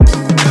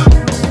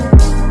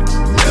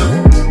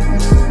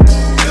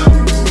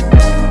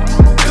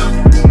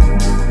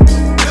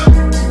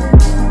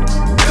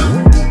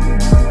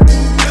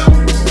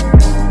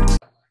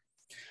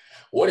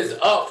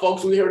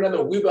We hear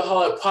another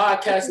Weebaholic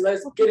podcast.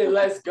 Let's get it.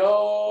 Let's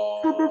go.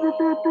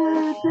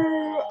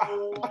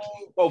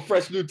 Oh,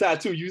 fresh new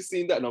tattoo. You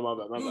seen that? No, my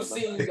bad. You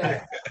seen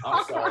that?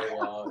 I'm sorry,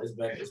 y'all.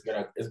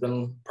 It's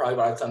been probably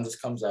by the time this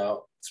comes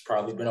out, it's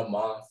probably been a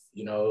month.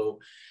 You know,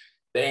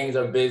 things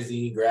are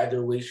busy.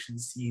 Graduation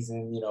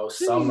season. You know,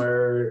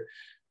 summer,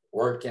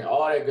 working,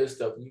 all that good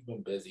stuff. We've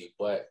been busy,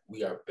 but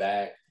we are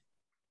back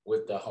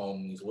with the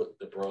homies, with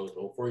the bros.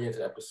 But before we get into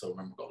the episode,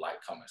 remember to go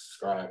like, comment,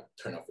 subscribe,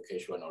 turn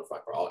notifications to notify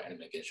for all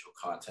Anime Against Show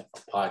content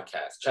from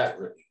podcasts, chat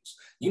reviews.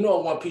 You know,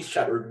 One Piece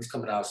chat reviews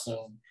coming out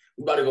soon.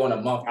 We about to go in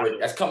a month break.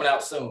 That's coming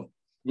out soon.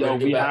 Yo,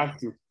 we have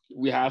to.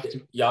 We have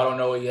to. Y'all don't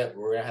know it yet.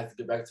 We're gonna have to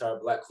get back to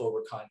our Black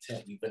Clover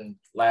content. We've been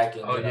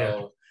lacking, you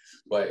know,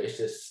 but it's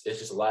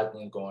just a lot of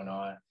things going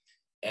on.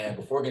 And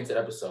before we get into the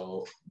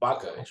episode,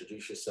 Baka,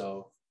 introduce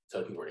yourself.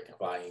 Tell people where they can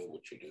find you,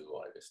 what you do,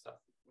 all that good stuff.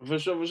 For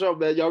sure,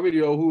 man. Y'all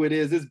already know who it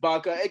is. It's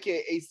Baka,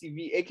 aka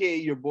ACV, aka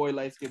your boy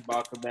Light Skin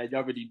Baka, man.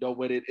 Y'all already know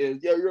what it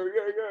is. Yeah.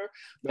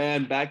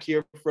 Man, back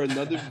here for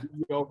another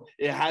video.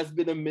 It has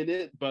been a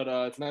minute, but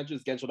it's not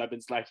just Genshin I've been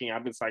slacking.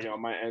 I've been slacking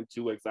on my end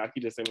too,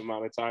 exactly the same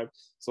amount of time.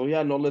 So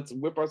yeah, no, let's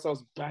whip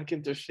ourselves back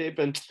into shape.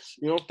 And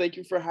you know, thank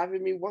you for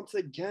having me once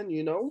again,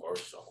 you know.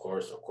 Of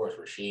course,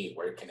 Rashid.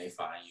 Where can they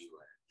find you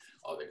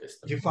and all that good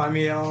stuff? You can find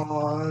me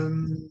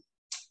on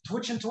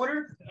Twitch and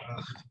Twitter.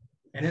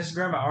 And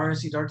Instagram at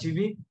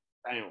RNC.TV.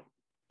 Damn.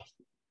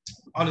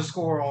 _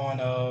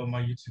 on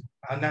my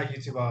YouTube. Not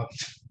YouTube.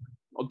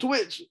 On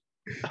Twitch.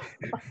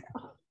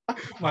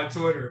 my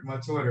Twitter.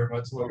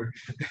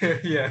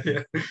 yeah.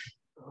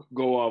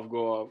 Go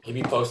off. He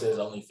be posting his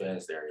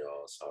OnlyFans there,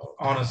 y'all. So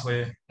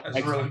honestly, that's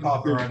really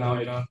popular right now,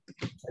 you know.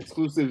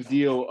 Exclusive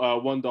deal,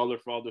 $1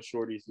 for all the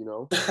shorties, you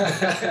know.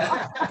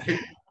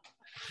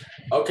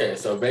 Okay,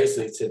 so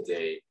basically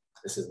today,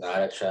 this is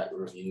not a chat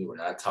review. We're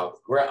not talking.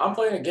 I'm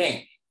playing a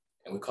game.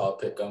 And we call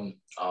it Pick'em.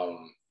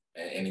 In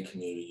any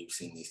community, you've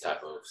seen these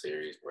type of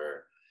series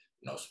where,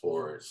 you know,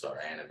 sports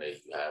or anime,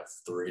 you have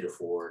 3 to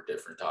 4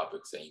 different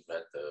topics, and you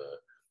have to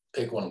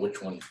pick one,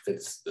 which one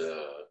fits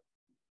the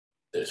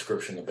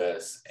description the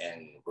best.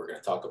 And we're gonna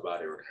talk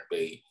about it. We're gonna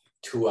debate.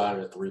 2 out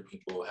of 3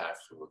 people have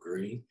to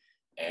agree,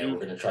 and we're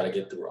gonna try to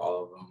get through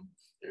all of them.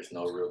 There's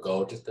no real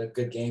goal, just a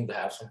good game to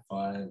have some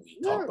fun.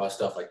 We talk about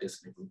stuff like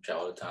this in the group chat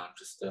all the time,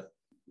 just to,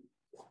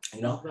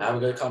 you know, have a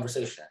good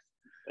conversation.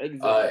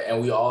 Exactly.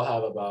 And we all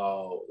have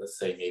about, let's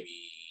say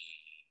maybe,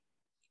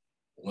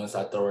 once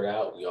I throw it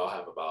out, we all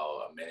have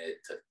about a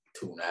minute to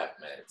 2.5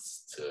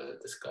 minutes to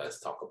discuss,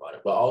 talk about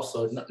it. But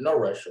also, no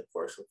rush, of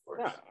course.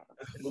 Yeah.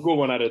 We'll go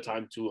one at a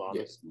time too,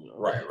 honestly. Yeah. You know?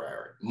 Right.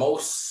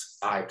 Most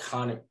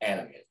iconic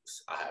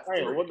animes, I have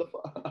 3. What the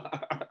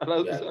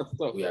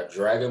fuck? We have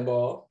Dragon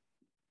Ball,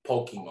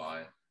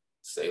 Pokemon,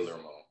 Sailor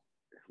Moon.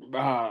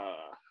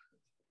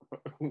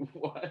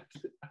 What?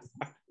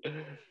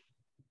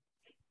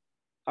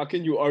 How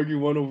can you argue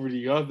one over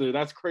the other?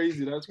 That's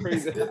crazy.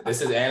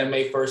 This is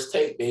anime first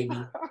take, baby.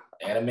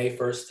 Anime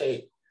first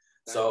take.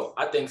 So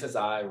I think since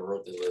I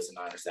wrote this list and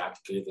I understand, I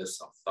have to give this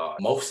some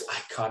thought. Most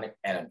iconic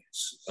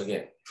animes.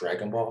 Again,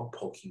 Dragon Ball,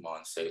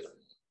 Pokemon, Sailor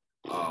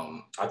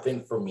Moon. I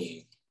think for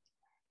me,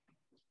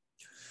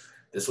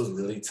 this was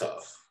really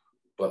tough.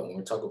 But when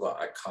we talk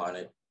about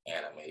iconic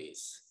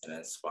animes and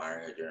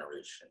inspiring a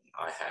generation,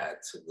 I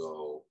had to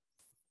go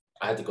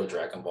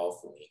Dragon Ball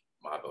for me,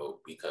 my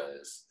vote,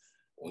 because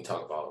when we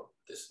talk about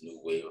this new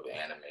wave of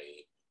anime,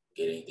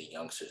 getting the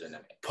youngsters in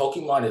them,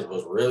 Pokemon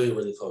was really,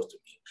 really close to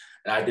me.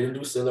 And I didn't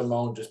do Sailor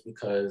Moon just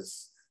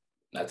because,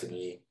 not to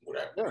be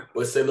whatever,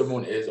 but Sailor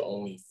Moon is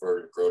only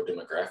for girl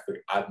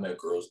demographic. I've met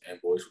girls and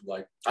boys who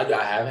like, I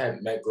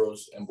have met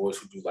girls and boys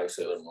who do like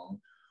Sailor Moon,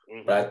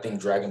 but I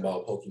think Dragon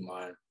Ball,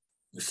 Pokemon,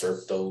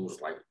 usurp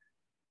those like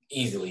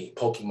easily.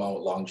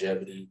 Pokemon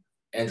longevity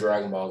and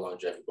Dragon Ball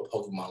longevity, but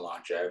Pokemon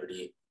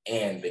longevity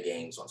and the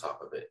games on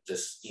top of it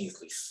just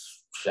easily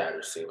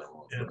shatter Sailor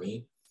Moon for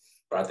me.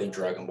 But I think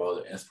Dragon Ball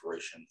is the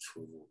inspiration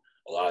to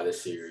a lot of the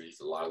series,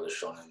 a lot of the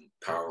shonen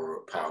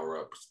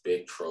power-ups,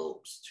 big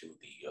tropes, to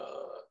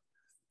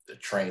the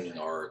training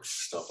arcs,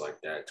 stuff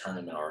like that,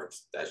 tournament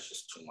arcs. That's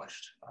just too much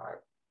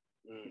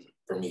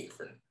for me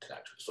for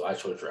tonight. So I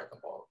chose Dragon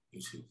Ball.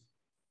 You too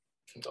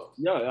can go.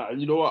 Yeah.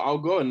 You know what? I'll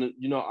go, and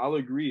you know, I'll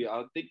agree.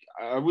 I think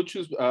I would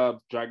choose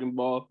Dragon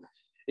Ball.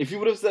 If you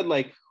would have said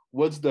like,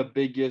 what's the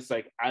biggest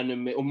like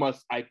anime or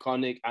most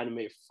iconic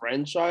anime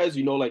franchise,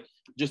 you know, like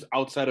just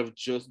outside of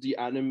just the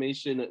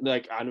animation,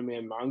 like anime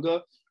and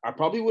manga, I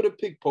probably would have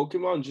picked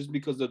Pokemon just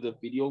because of the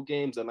video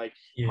games and like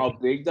how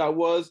big that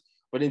was.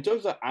 But in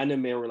terms of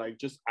anime or like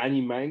just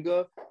anime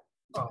manga,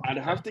 I'd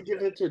have to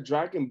give it to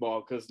Dragon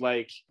Ball, because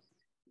like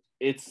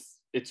it's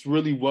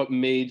really what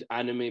made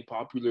anime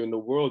popular in the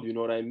world, you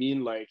know what I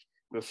mean? Like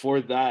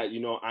before that, you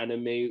know,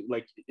 anime,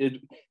 like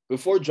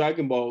before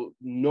Dragon Ball,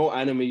 no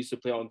anime used to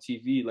play on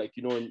TV, like,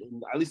 you know,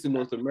 at least in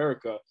North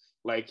America,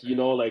 like, you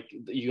know, like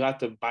you had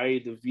to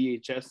buy the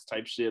VHS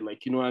type shit,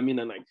 like, you know what I mean?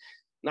 And like,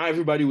 not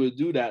everybody would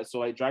do that. So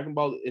like Dragon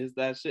Ball is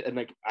that shit. And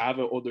like, I have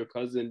an older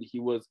cousin, he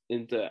was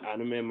into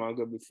anime and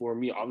manga before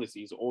me.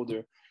 Obviously he's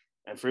older,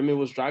 And for me, it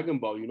was Dragon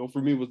Ball. You know,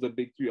 for me, it was the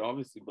big three,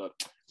 obviously. But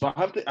so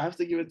I have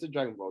to give it to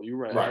Dragon Ball. You're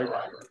right. Right.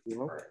 You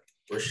know? Right.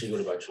 Rasheed,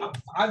 what about you?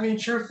 I mean,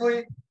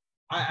 truthfully,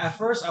 at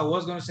first I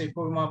was gonna say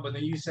Pokemon, but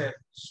then you said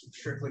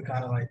strictly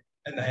kind of like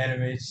in the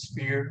anime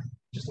sphere,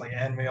 just like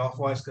anime off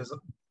wise, because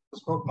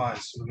Pokemon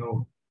is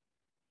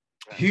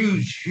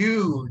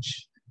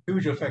huge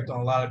effect on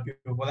a lot of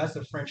people. Well, that's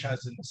the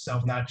franchise in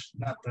itself, not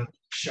the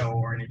show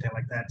or anything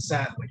like that.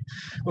 Sadly,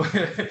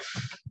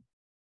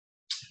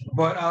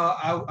 but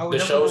I would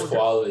The show's go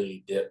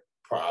quality dipped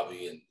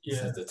probably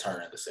since the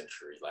turn of the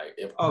century. Like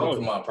if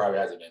Pokemon probably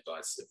hasn't been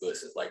going good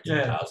since like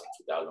 2000,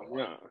 2001.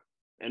 Yeah.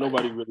 And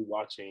nobody really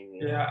watching.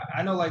 Yeah,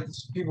 I know like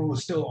people who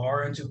still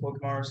are into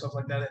Pokemon or stuff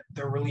like that,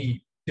 they're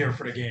really there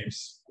for the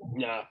games.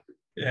 Yeah.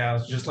 Yeah,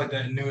 it's just like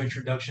the new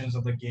introductions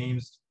of the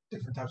games,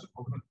 different types of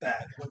Pokemon.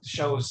 That what the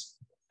shows.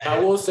 I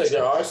will say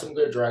there are some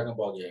good Dragon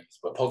Ball games,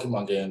 but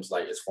Pokemon games,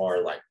 like as far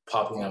as like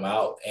popping them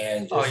out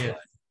and just like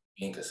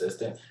being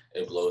consistent,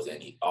 it blows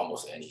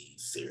almost any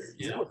series.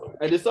 Yeah.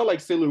 And it's not like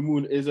Sailor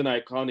Moon isn't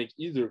iconic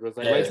either, because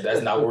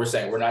that's not what we're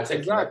saying. We're not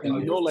taking exactly.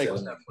 You know, like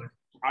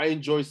I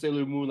enjoy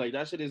Sailor Moon, like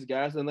that shit is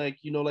gas, and like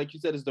you know, like you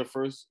said, it's the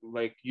first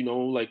like you know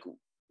like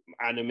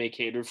anime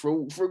catered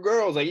for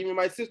girls. Like even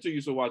my sister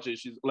used to watch it.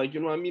 She's like, you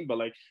know what I mean? But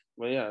like,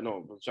 well, yeah,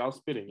 no, but y'all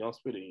spitting, you know.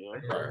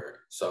 Right.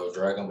 So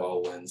Dragon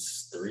Ball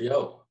wins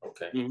 3-0.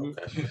 Okay.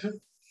 Okay.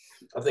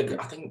 I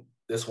think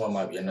this one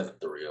might be another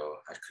 3-0.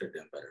 I could have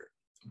done better.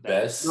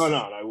 Best. No,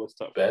 it was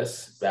tough.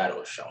 Best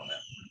battle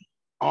shonen.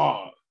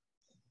 Oh.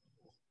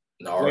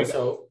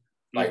 Naruto.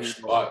 My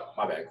bad. Go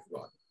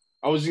on.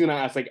 I was just gonna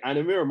ask, like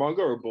anime or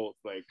manga or both?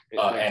 Like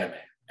anime.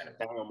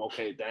 Damn.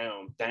 Okay.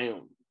 Damn.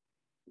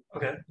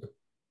 Okay.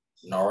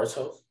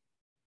 Naruto,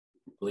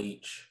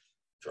 Bleach,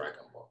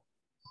 Dragon Ball.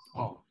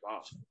 Oh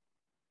wow.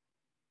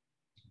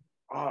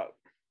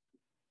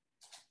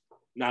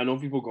 Now I know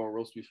people gonna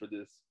roast me for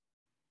this.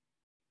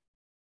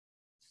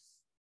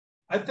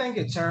 I think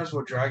in terms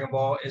with Dragon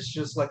Ball, it's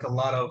just like a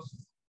lot of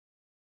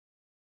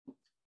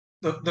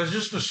there's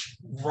just the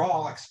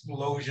raw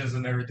explosions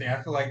and everything.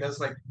 I feel like that's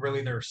like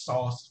really their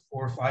sauce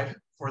for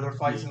their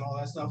fights and all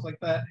that stuff like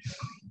that.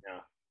 Yeah.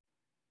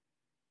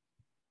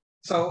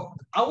 So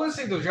I wouldn't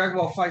say those Dragon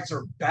Ball fights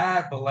are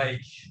bad, but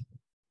like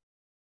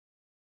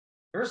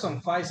there's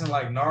some fights in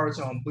like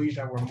Naruto and Bleach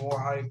that were more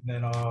hype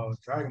than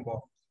Dragon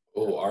Ball.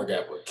 Oh, our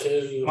gap would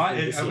kill you.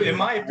 In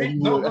my opinion,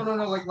 no.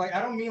 Like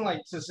I don't mean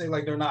like to say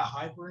like they're not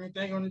hype or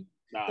anything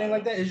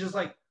like that. It's just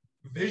like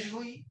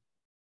visually,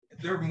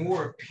 they're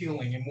more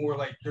appealing and more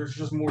like there's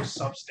just more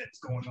substance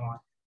going on.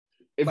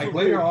 Like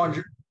later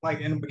on,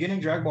 like in the beginning,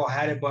 Dragon Ball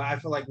had it, but I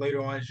feel like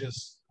later on it's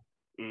just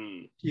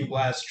Ki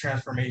Blast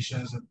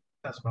transformations and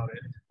that's about it.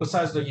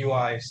 Besides the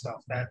UI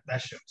stuff, that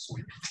shit was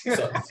sweet.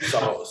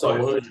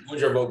 so who's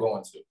your vote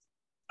going to?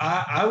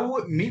 I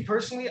would, me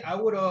personally, I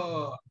would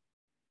go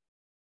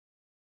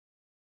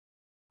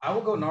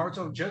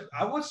Naruto.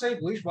 I would say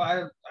Bleach,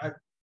 but I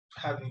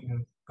haven't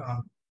even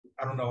gone.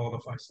 I don't know all the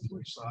fights in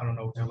Bleach, so I don't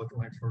know what they're looking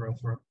like for real.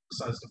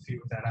 Besides the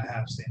few that I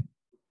have seen.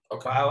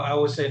 Okay. I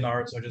would say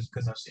Naruto just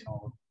because I've seen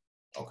all of them.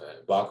 Okay,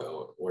 Baka,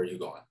 where are you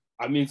going?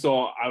 I mean,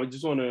 so I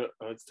just want to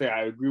say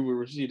I agree with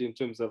Rasheed in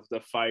terms of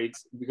the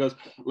fights because,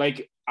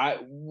 like,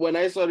 when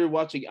I started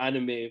watching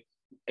anime,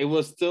 it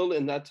was still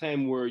in that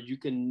time where you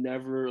can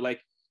never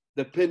like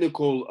the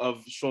pinnacle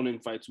of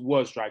shonen fights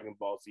was Dragon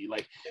Ball Z.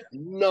 Like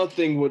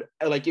nothing would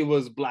like it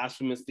was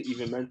blasphemous to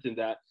even mention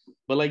that.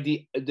 But like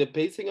the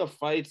pacing of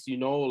fights, you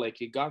know,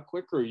 like it got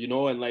quicker, you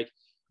know, and like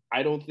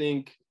I don't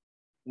think.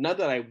 Not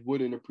that I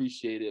wouldn't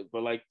appreciate it,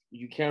 but like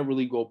you can't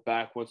really go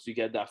back once you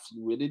get that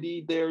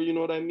fluidity there. You know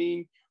what I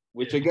mean?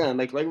 Which again,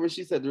 like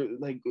Rishi said,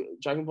 like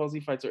Dragon Ball Z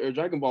fights or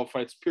Dragon Ball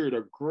fights, period,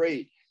 are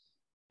great.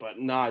 But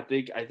nah, I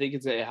think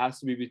it has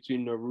to be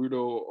between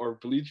Naruto or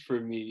Bleach for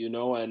me. You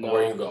know, and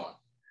where are you going?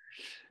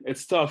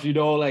 It's tough, you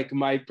know. Like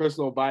my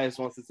personal bias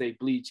wants to say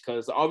Bleach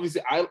because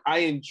obviously I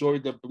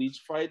enjoyed the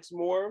Bleach fights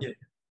more. Yeah.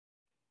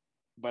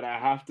 But I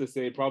have to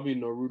say probably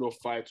Naruto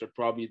fights are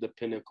probably the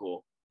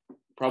pinnacle.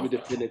 Probably the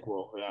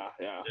pinnacle, yeah.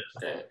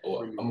 Okay,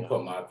 well, I'm gonna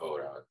put my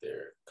vote out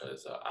there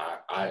because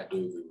I do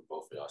agree with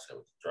both of y'all said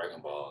with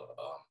Dragon Ball.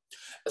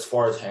 As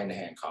far as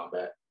hand-to-hand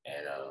combat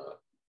and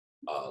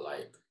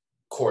like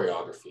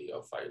choreography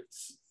of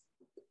fights,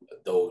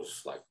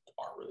 those like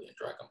aren't really in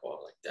Dragon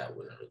Ball. Like that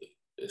wasn't really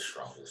its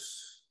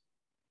strongest,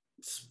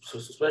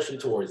 especially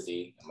towards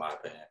Z, in my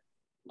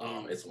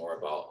opinion. It's more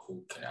about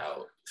who can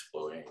out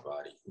explode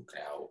anybody, who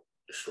can out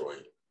destroy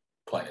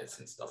planets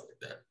and stuff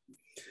like that.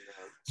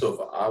 So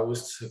if I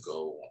was to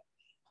go,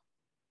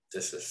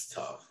 this is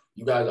tough.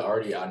 You guys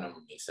already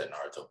outnumbered me, said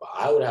Naruto, but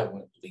I would have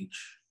went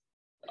Bleach.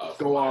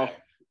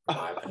 My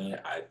opinion,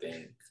 I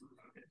think,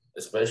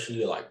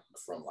 especially like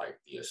from like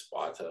the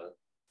Esparta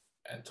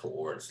and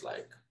towards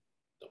like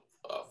the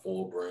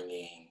full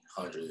bringing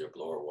 100-year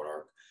blower war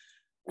arc,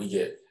 we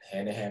get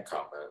hand-to-hand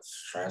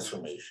combats,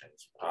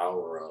 transformations,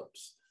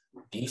 power-ups,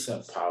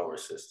 decent power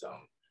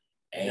system,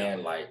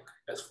 and like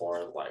as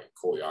far as like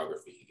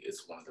choreography,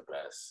 it's one of the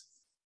best.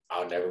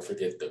 I'll never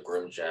forget the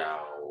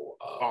Grimmjow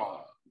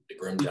the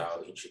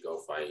Grimmjow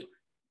Ichigo fight.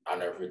 I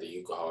never heard the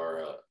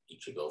Yukihara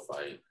Ichigo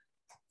fight.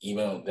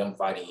 Even them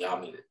fighting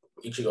Yami,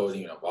 Ichigo was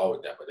even involved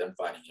with that, but them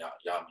fighting Yami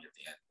at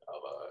the end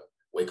of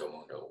Wako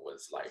Mundo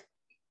was like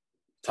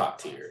top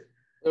tier.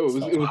 I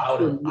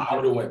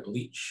would have went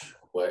Bleach,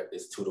 but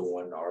it's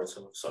 2-1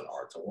 Naruto, so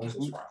Naruto wins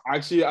this round.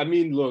 Actually, I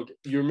mean, look,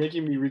 you're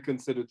making me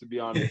reconsider, to be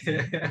honest,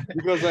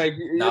 because like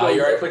you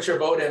already put your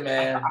vote in,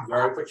 man. You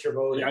already put your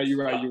vote in. Yeah,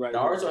 you're right.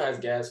 Naruto has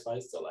gas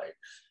fights to like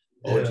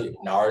OG,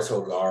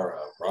 Naruto Gaara,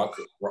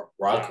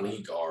 Rock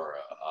Lee Gaara.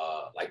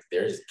 Like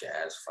there's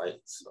gas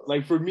fights. So.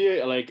 Like for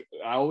me, like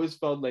I always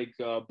felt like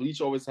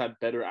Bleach always had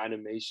better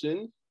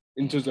animation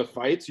in terms of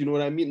fights. You know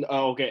what I mean?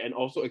 Okay, and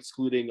also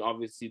excluding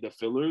obviously the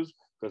fillers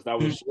because that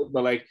was shit.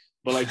 But like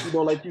you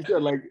know, like you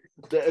said, like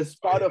the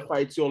Espada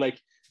fights. So like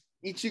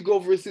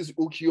Ichigo versus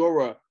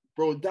Ulquiorra,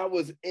 bro, that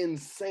was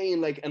insane.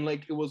 Like and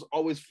like it was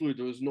always fluid.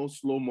 There was no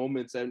slow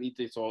moments and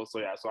anything. So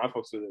yeah, so I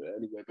fucked with it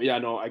anyway. But yeah,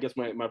 no, I guess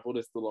my vote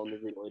is still on the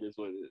video. It is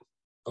what it is.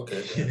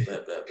 Okay,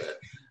 bet.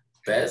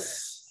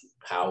 Best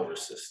power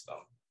system.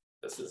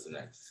 This is the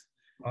next.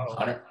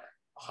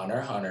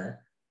 Hunter,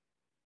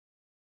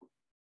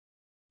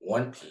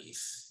 One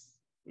Piece,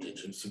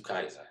 Jujutsu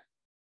Kaisen.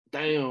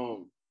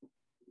 Damn.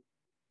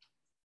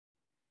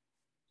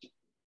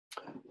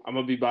 I'm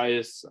gonna be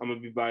biased. I'm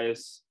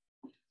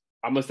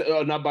gonna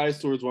say not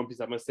biased towards One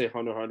Piece. I'm gonna say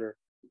Hunter.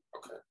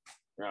 Okay.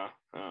 Yeah.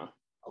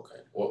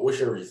 Okay. What's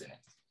your reasoning?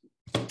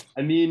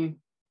 I mean,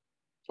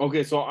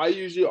 okay, so I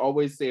usually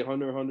always say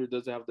Hunter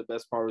doesn't have the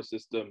best power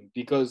system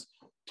because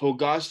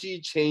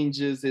Togashi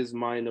changes his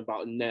mind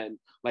about Nen.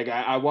 Like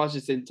I watched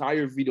this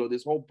entire video,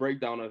 this whole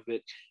breakdown of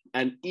it,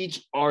 and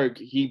each arc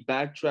he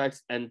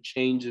backtracks and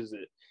changes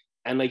it,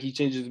 and like he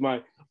changes his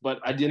mind. But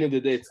at the end of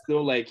the day,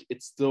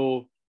 it's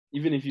still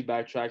even if he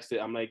backtracks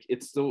it, I'm like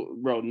it's still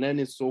bro. Nen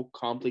is so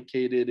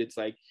complicated. It's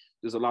like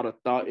there's a lot of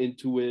thought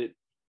into it,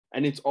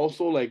 and it's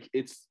also like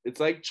it's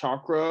like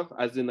chakra,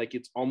 as in like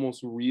it's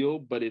almost real,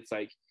 but it's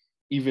like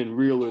even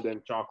realer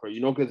than chakra,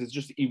 you know, because it's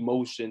just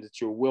emotions, it's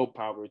your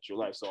willpower, it's your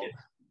life. So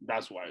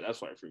that's why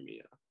for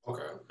me. Yeah.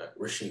 Okay.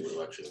 Rashid, what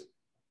about you?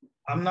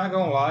 I'm not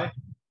gonna lie,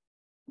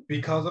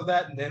 because of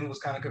that, then it was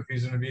kind of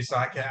confusing to me. So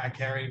I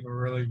can't even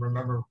really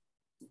remember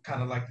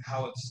kind of like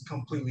how it's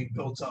completely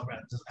built up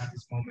at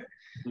this moment.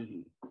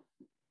 Mm-hmm.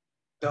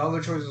 The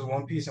other choice is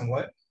One Piece and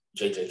what?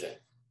 JJK.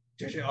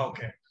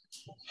 Okay.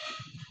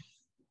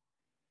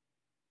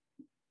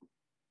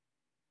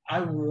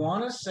 I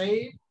want to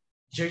say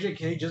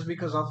JJK just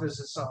because of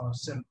its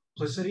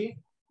simplicity.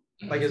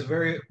 Like it's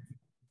very,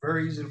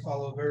 very easy to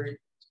follow, very,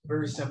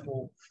 very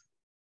simple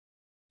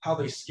how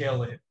they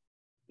scale it.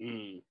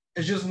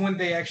 It's just when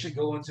they actually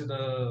go into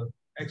the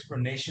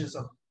explanations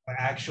of the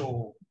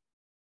actual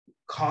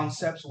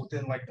concepts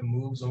within like the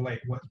moves or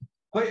like what,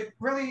 but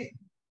really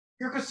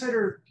you're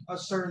considered a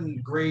certain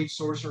grade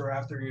sorcerer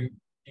after you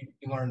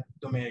learn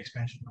domain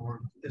expansion or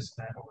this,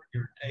 that, or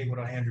you're able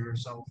to handle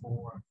yourself,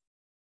 or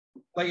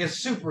like it's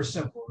super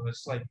simple.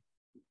 It's like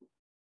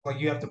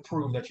you have to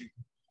prove that you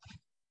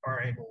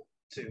are able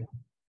to.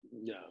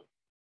 Yeah.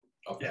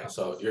 Okay. Yeah.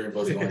 So you're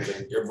both going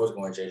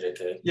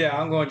JJK. Yeah,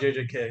 I'm going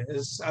JJK.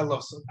 I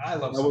love. That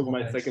was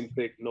my second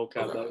pick. No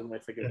cap. Okay. That was my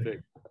second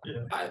pick.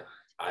 Yeah.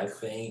 I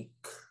think.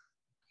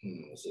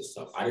 It's just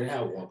tough. I didn't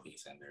have One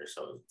Piece in there,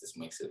 so this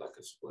makes it like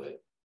a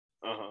split.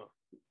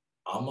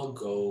 I'm gonna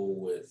go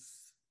with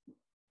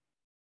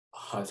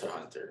Hunter x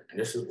Hunter, and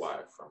this is why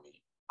for me.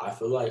 I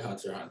feel like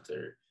Hunter x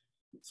Hunter's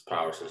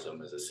power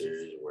system is a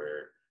series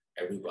where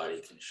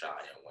everybody can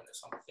shine and win at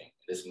something.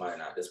 This might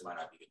not be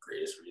the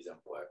greatest reason,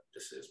 but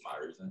this is my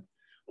reason,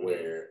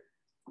 where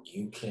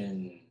you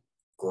can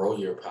grow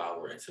your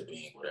power into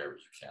being whatever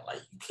you can.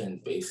 Like you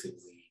can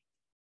basically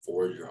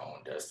forge your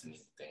own destiny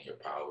within your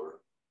power.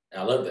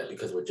 And I love that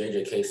because with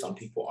JJK, some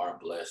people aren't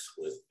blessed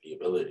with the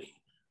ability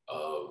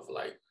of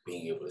like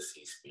being able to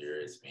see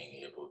spirits,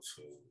 being able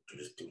to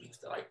just do these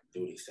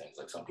things.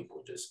 Like some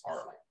people just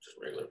aren't like just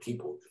regular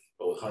people.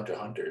 But with Hunter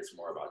x Hunter, it's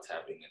more about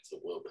tapping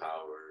into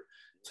willpower,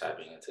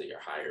 tapping into your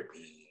higher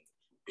being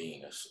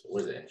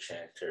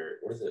enchanter?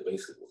 What is it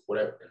basically?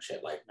 Whatever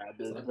enchant like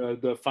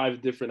the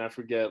 5 different I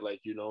forget but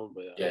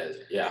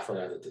yeah, I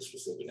forgot the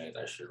specific names.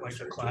 I should like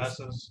the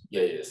classes.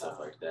 Yeah, stuff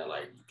like that.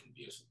 Like you can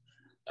use.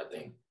 I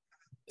think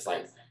it's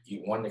like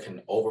one that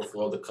can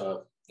overflow the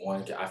cup.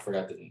 I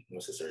forgot the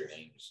necessary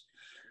names.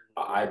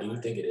 I do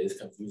think it is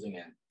confusing,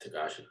 and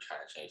Togashi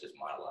kind of changed his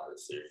mind a lot of the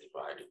series.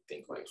 But I do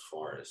think like as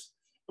far as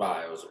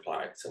it was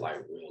applied to like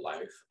real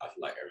life, I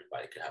feel like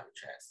everybody could have a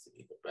chance to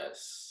be the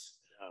best,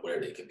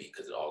 whatever they can be,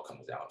 because it all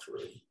comes down to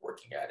really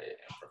working at it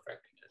and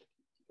perfecting it.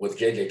 With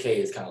JJK,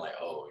 it's kind of like,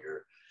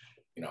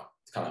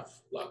 it's kind of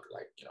luck,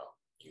 like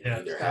you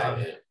either have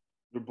it,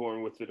 you're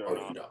born with it, or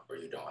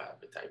you don't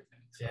have it type thing.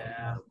 So,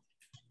 yeah,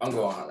 I'm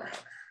going Hunter x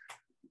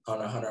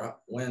Hunter. Hunter x Hunter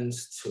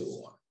wins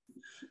 2-1.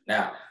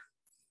 Now,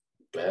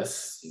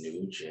 best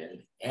new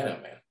gen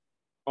anime.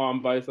 Oh,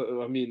 I'm biased.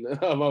 I mean, go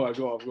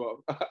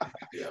off.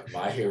 You have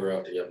My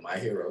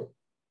Hero,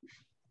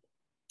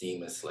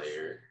 Demon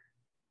Slayer,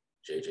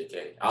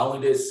 JJK. I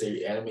only did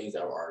series animes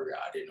that were already.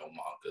 I didn't know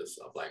mangas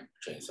of like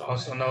Chainsaw.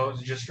 Also, no,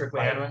 just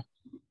strictly anime.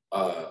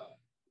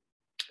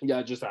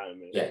 Yeah, just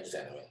anime. Yeah, just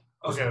anime.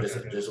 Okay,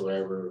 just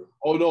whatever.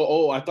 Oh no!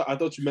 Oh, I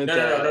thought you meant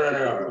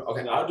no.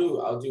 Okay, I'll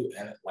do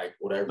like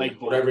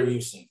whatever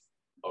you've seen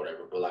or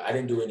whatever. But like I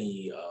didn't do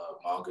any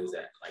mangas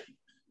that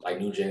like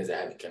new gens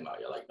that haven't come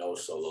out yet. Like no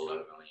Solo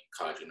Leveling,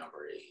 Kaji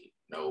number 8,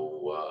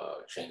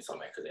 no Chainsaw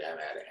Man because they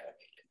haven't had an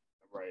anime yet.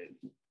 Right.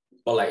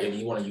 But like if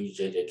you want to use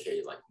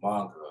JJK like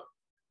manga,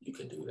 you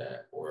can do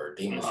that. Or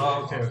Demon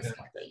Slayer or something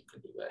like that, you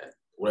can do that.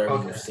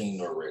 Whatever you've seen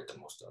or read the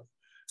most of.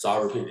 So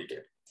I'll repeat it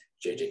again.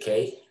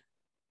 JJK,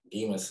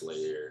 Demon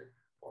Slayer,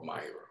 or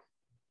My Hero.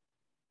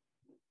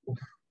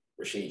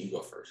 Rashid, you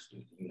go first.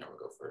 You never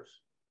go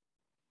first.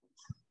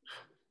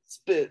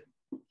 Spit.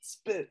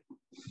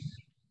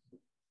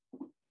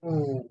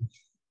 Ooh.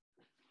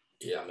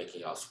 Yeah, I'm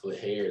making y'all split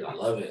hairs. I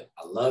love it.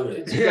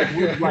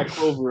 Yeah. Black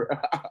Clover.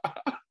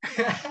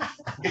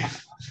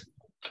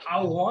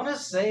 I want to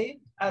say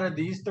out of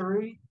these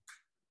three,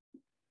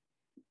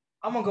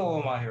 I'm gonna go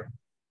with My Hero.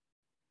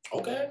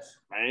 Okay.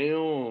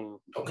 Damn.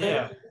 Okay.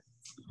 Yeah.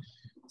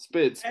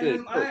 Spit.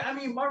 And I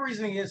mean, my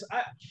reasoning is,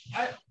 I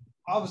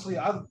obviously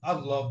I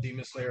love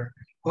Demon Slayer,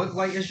 but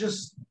like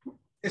it's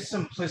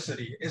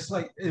simplicity. It's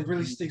like it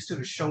really sticks to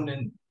the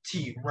shonen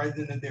T right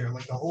then and there.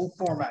 Like the whole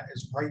format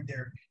is right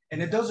there,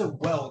 and it does it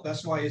well.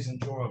 That's why it's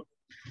enjoyable.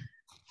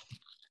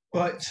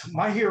 But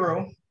My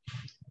Hero,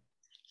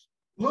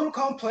 a little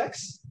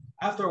complex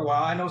after a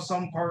while. I know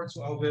some parts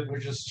of it were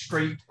just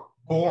straight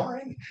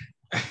boring.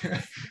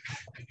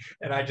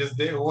 And I just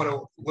didn't want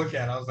to look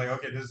at it. I was like,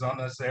 okay, this is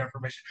unnecessary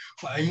information.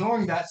 But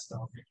ignoring that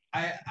stuff,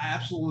 I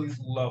absolutely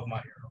love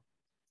My Hero.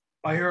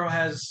 My Hero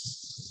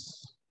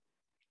has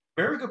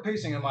very good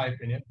pacing, in my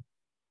opinion.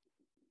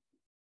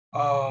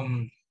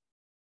 And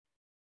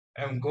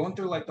going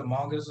through like the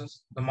manga and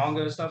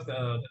stuff,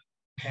 the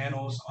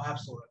panels are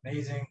absolutely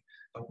amazing.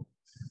 I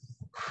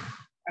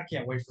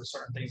can't wait for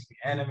certain things to be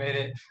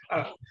animated.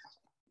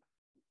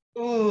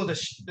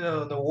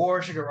 The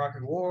war,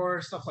 Shigaraki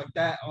War, stuff like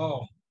that.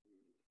 Oh,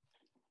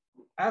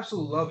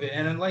 absolutely love it.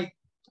 And then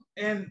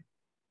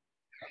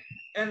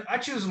and I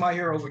choose My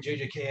Hero over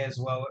JJK as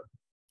well,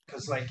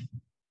 because like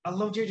I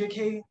love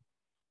JJK.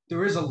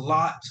 There is a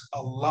lot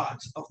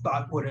of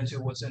thought put into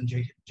what's in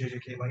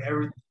JJK. Like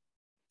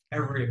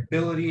every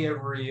ability, and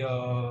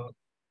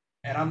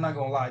I'm not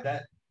gonna lie,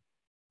 that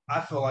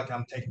I feel like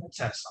I'm taking a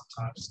test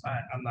sometimes.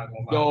 I'm not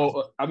gonna lie.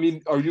 No, I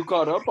mean, are you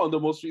caught up on the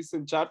most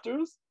recent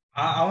chapters?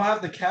 I'll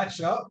have to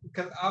catch up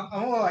because I'm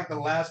on like the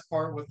last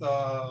part with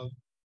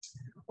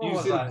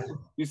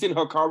You seen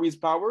Hikari's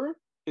power,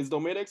 his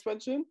domain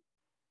expansion?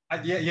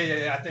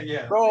 Yeah. I think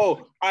yeah.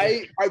 Bro,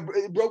 I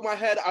broke my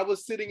head. I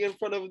was sitting in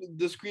front of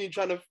the screen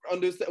trying to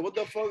understand what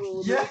the fuck.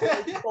 Yeah,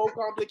 it's so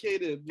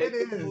complicated. Like,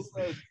 it is,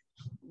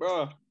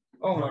 bro.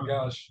 Oh my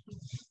gosh,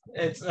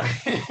 it's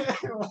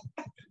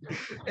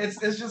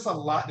it's just a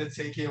lot to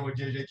take in with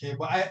JJK.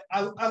 But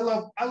I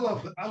love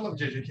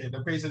JJK,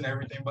 the pace and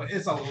everything. But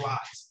it's a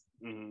lot.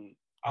 Mm-hmm.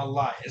 A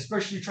lot,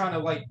 especially trying to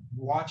like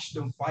watch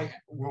them fight,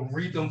 or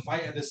read them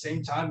fight at the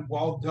same time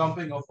while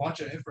dumping a bunch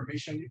of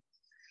information.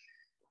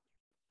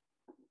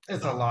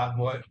 It's a lot,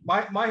 but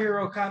my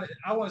Hero kind of,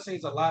 I wouldn't say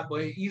it's a lot, but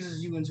it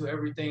eases you into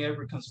everything,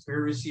 every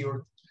conspiracy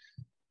or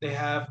they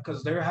have,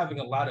 because they're having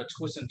a lot of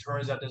twists and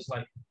turns at this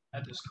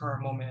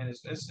current moment, and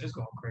it's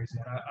going crazy.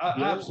 And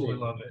I absolutely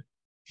love it.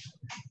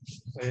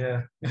 So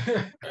yeah.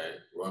 Hey,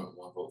 one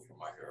vote for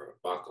My Hero.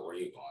 Baka, where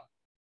you going?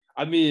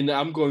 I mean,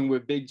 I'm going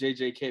with big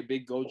JJK,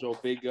 big Gojo,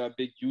 big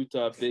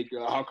Yuta, big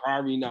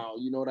Hikari now.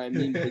 You know what I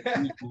mean?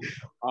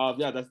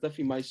 Yeah, that's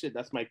definitely my shit.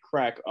 That's my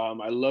crack.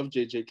 I love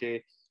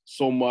JJK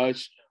so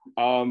much.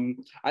 I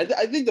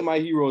think that My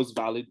Hero is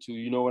valid too.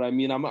 You know what I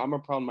mean? I'm a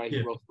proud My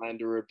Hero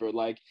slanderer, but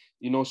like,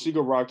 you know,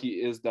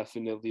 Shigaraki is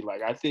definitely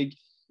like, I think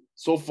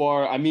so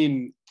far, I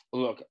mean,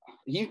 look,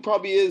 he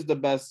probably is the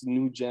best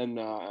new gen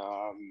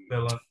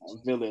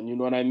villain. You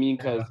know what I mean?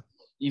 Because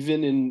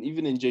even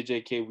in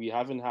JJK, we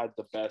haven't had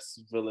the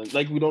best villain.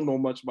 Like, we don't know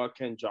much about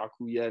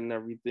Kenjaku yet and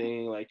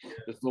everything. Like,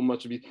 there's so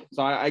much to be.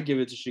 So I give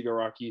it to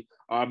Shigaraki.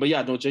 But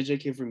yeah, no,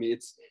 JJK for me,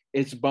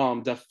 it's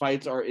bomb. The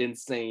fights are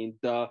insane.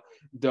 The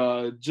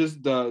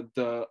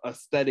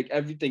aesthetic,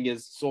 everything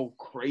is so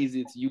crazy.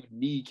 It's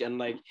unique and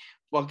like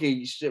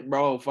fucking shit,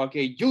 bro.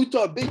 Fucking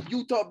Yuta, big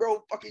Yuta,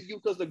 bro. Fucking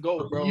Yuta's the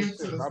GOAT, bro. Yuta's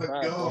the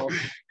GOAT.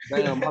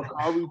 Damn,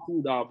 Hikari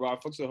too, bro. I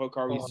fucks with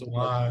Hikari so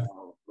much.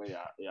 But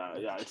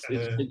yeah. It's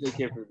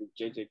JJK for me.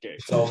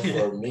 JJK. So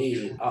for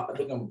me, I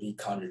think I'm gonna be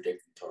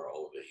contradicting to our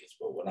old videos,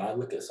 but when I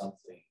look at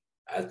something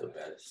as the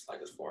best,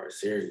 like as far as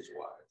series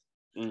wise,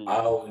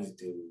 I always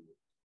do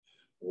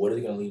what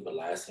is gonna leave a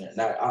lasting.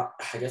 Now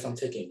I guess I'm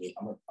taking me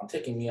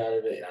out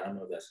of it, and I don't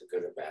know if that's a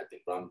good or bad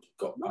thing, but I'm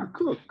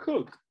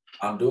cook.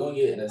 I'm doing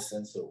it in a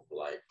sense of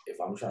like if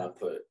I'm trying to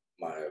put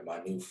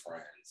my new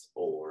friends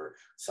or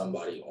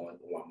somebody on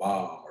my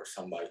mom or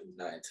somebody who's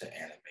not into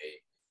anime,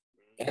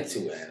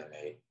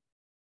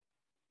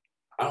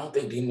 I don't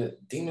think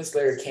Demon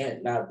Slayer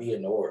can't not be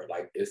ignored.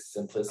 Like its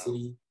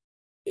simplicity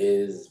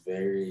is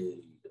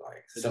very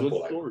like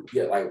simple, like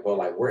yeah, like well,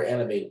 like we're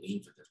anime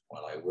leads at this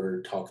point. Like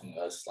we're talking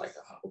us like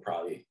we're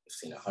probably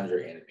seen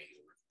 100 anime,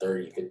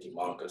 30, 50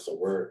 manga. So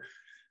we're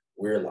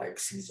like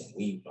season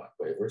weed, but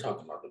if we're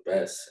talking about the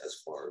best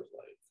as far as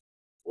like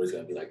what's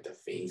gonna be like the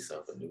face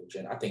of a new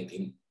gen, I think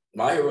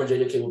My Hero and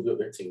JJK will be up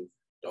there too.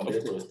 Don't get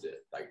it twisted.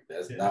 Like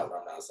that's not what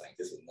I'm not saying.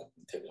 This is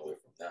nothing taken away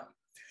from them.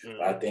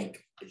 But I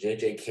think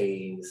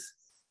JJK's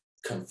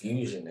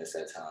confusionness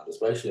at times,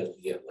 especially as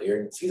we get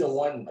later. Season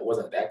 1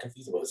 wasn't that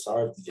confusing, but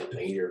sorry if we get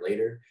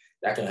later,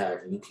 that can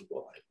have new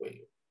people like,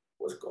 wait,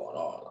 what's going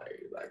on?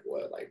 Like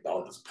what? Like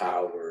all this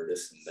power,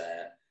 this and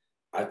that.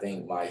 I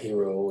think My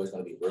Hero is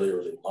going to be really,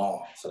 really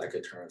long, so that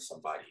could turn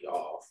somebody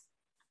off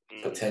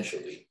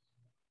potentially.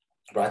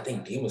 But I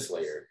think Demon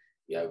Slayer,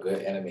 you have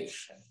good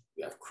animation,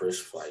 you have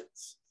crisp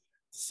fights.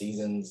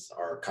 Seasons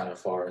are kind of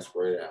far and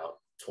spread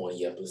out,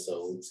 20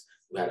 episodes.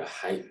 We had a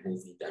hype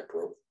movie that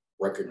broke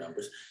record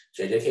numbers.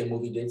 JJK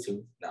movie did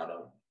too.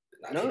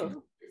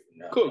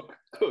 Cook.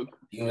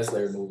 Demon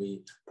Slayer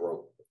movie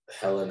broke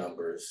hella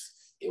numbers.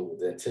 It was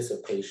the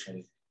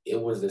anticipation. It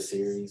was the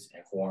series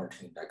and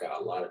quarantine that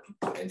got a lot of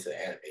people into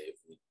anime.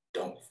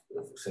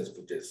 Since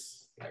we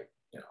just like,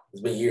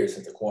 it's been years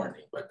since the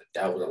quarantine, but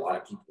that was a lot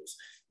of people's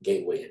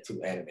gateway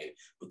into anime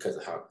because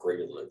of how great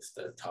it looks.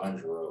 The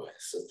Tanjiro and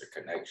sister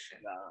connection.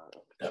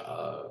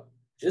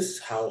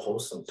 Just how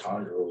wholesome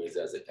Tanjiro is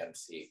as an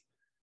MC.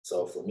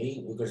 So for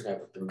me, we're gonna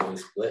have a 3-way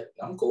split.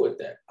 I'm cool with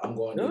that. I'm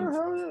going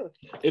to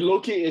It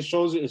low-key, it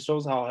shows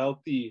how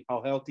healthy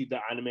the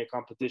anime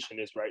competition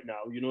is right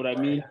now. You know what I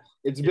mean?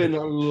 It's been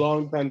a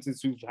long time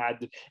since we've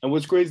had it. And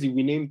what's crazy,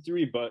 we named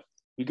 3, but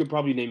we could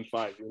probably name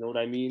 5. You know what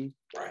I mean?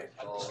 Right.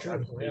 That's true.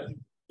 Like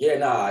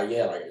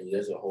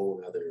there's a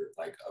whole other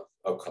like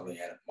upcoming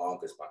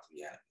mangas about to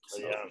be anime.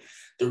 So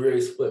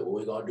 3-way split. What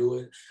we're gonna do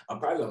is I'm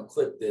probably gonna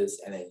clip this,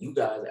 and then you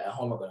guys at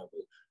home are gonna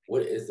do.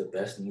 What is the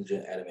best new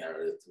gen anime out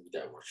of the 3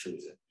 that we're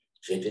choosing?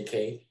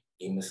 JJK,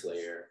 Demon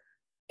Slayer,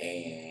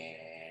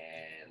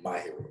 and My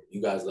Hero.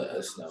 You guys let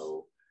us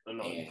know.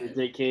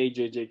 JJK.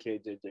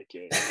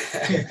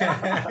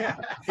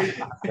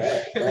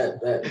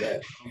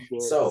 Bet.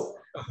 So,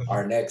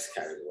 our next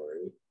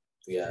category,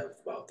 we have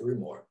about 3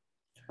 more.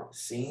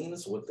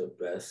 Scenes with the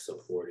best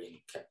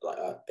supporting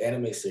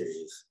anime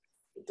series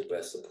with the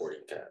best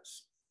supporting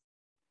cast.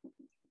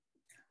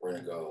 We're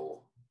gonna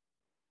go.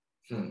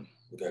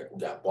 We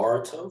got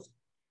Boruto,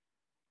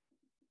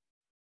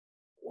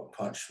 One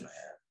Punch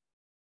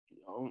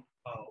Man,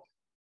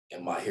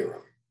 and My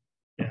Hero.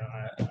 Yeah,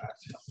 I'm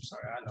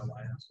sorry, I know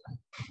my answer.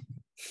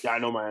 Yeah, I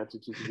know my answer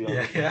too. To be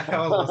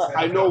honest.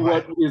 I know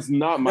what is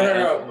not my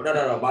answer.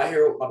 No. My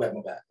Hero. My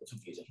bad.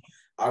 Confusing.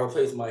 I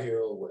replaced My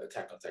Hero with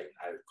Attack on Titan.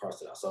 I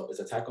crossed it out. So it's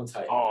Attack on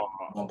Titan,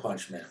 One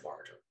Punch Man, and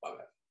Boruto. My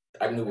bad.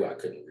 I knew I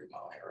couldn't read my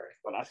own handwriting.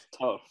 But that's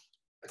tough.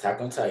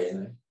 Attack on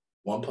Titan,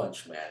 One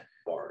Punch Man,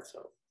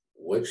 Boruto.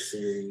 Which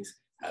series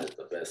has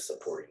the best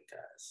supporting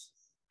cast?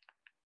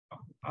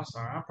 I'm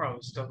sorry, I'm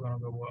probably still gonna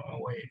go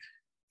wait.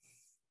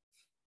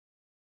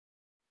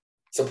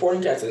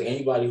 Supporting cast is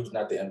anybody who's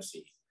not the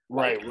MC.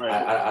 Right.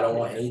 I don't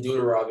want any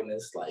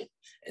deuterogonist. Like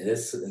in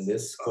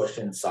this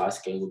question,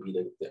 Sasuke would be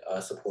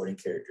the supporting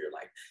character.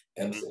 Like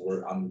MC,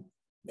 I'm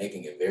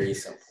making it very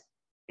simple.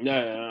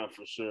 Yeah,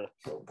 for sure.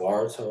 So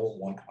Boruto,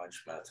 One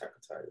Punch Man, Attack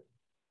on Titan.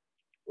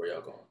 Where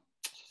y'all going?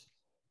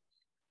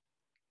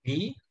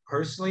 Me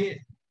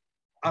personally,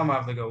 I'm gonna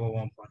have to go with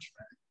One Punch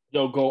Man.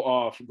 Yo, go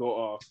off.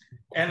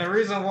 And the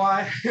reason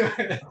why,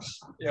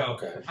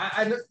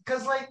 I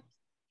because like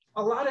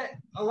a lot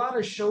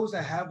of shows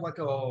that have like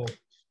a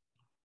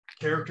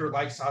character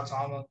like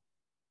Saitama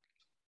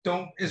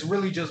is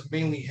really just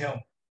mainly him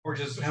or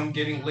just him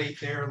getting late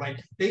there. Like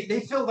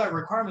they fill that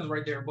requirements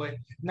right there, but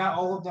not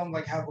all of them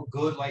like have a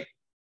good like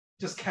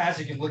just cast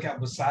you can look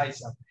at besides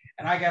them.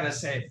 And I gotta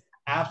say,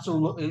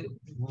 absolutely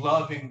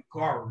loving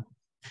Garou.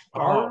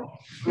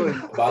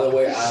 By the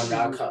way,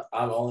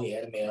 I'm only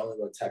anime. I only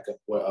go tech up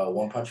with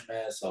One Punch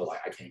Man, so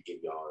like I can't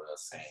give y'all the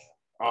same.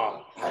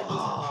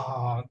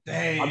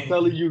 Dang! I'm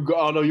telling you,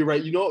 no, you're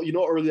right. You know.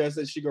 Earlier I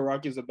said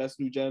Shigaraki is the best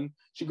new gen.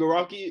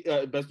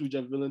 Best new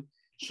gen villain.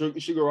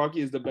 Shigaraki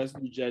is the best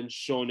new gen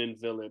shonen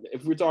villain.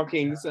 If we're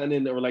talking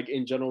seinen or like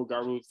in general,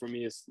 Garou for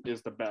me is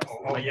the best.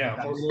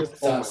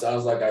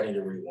 Sounds like I need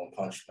to read One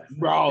Punch Man.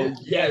 Bro,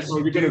 yes, bro,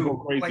 you're gonna go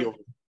crazy over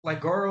it. Like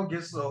Garou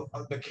gets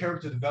the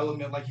character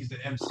development like he's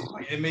the MC.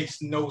 Like it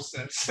makes no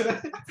sense.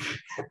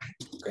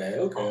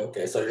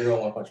 Okay. So you're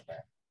going One Punch Man.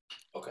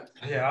 Okay.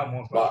 Yeah, I'm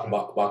One Punch Man.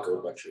 Baka,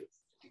 what about you?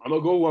 I'm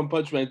gonna go One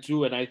Punch Man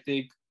too, and I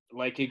think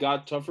like it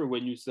got tougher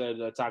when you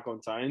said Attack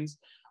on Titan,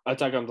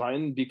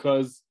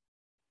 because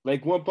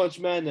like One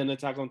Punch Man and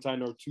Attack on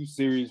Titan are 2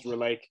 series where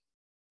like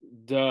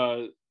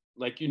the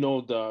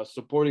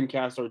supporting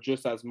cast are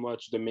just as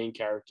much the main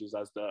characters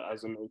as the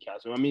main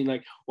cast. I mean,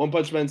 like One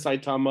Punch Man,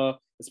 Saitama,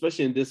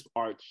 especially in this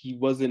arc, he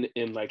wasn't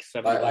in like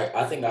 7. Like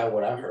I think I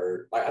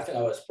heard. Like I think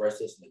I would express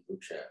this in the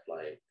group chat.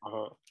 Like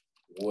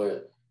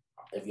what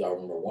if y'all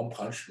remember One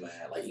Punch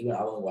Man? Like even I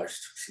only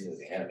watched 2 seasons of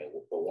the anime,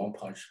 but One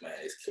Punch Man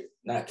is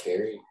not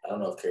carried. I don't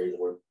know if carried the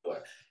word,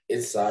 but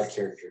its side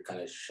character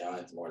kind of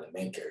shines more than the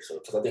main character. So,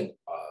 because I think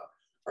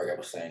Argyle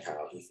was saying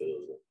how he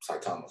feels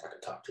Saitama was like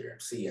a top tier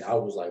MC, and I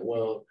was like,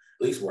 well,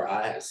 at least where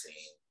I have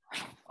seen,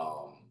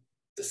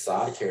 the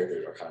side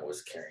characters are kind of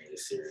what's carrying the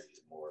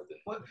series more than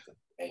the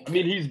main. I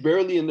mean, he's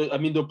barely in the. I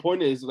mean, the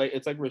point is like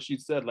it's like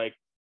Rashid said, like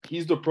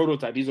he's the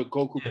prototype. He's a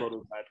Goku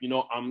prototype. You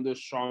know, I'm the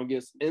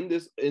strongest in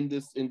this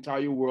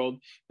entire world.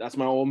 That's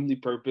my only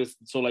purpose.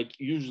 So like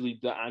usually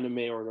the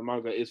anime or the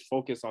manga is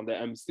focused on the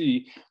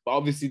MC, but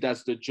obviously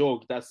that's the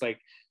joke. That's like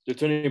the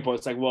turning point.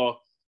 It's like,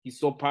 well, he's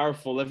so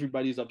powerful.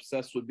 Everybody's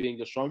obsessed with being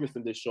the strongest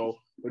in this show,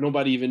 but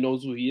nobody even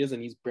knows who he is,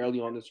 and he's barely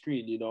on the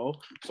screen. You know,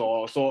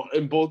 so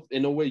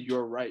in a way,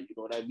 you're right. You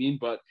know what I mean?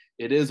 But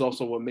it is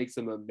also what makes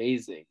him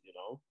amazing. You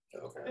know.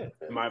 Okay.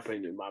 In my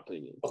opinion.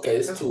 Okay,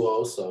 it's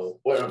 2-0.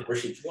 So what?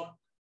 Rashid, you want?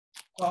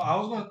 Well, I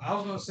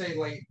was gonna say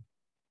like,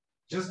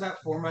 just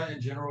that format in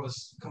general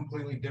is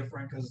completely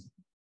different because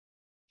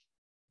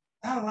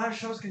now a lot of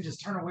shows can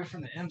just turn away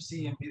from the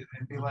MC and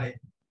be like,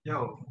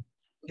 "Yo,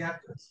 we got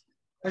this."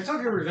 Like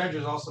Tokyo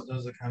Revengers also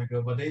does it kind of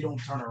good, but they don't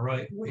turn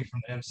away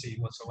from the MC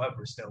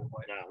whatsoever. Still,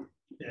 like,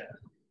 yeah.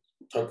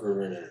 Tokyo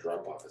Revengers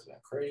drop off has been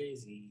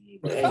crazy,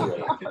 but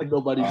anyway,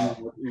 nobody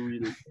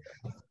reading.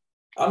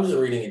 I'm just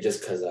reading it just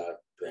because I've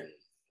been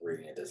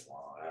reading it this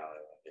long. I don't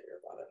even care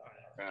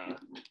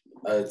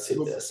about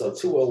it. So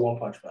 2-0 One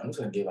Punch Man. I'm just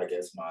gonna give, I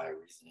guess, my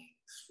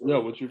reasonings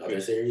for what's your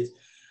other series.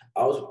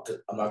 I'm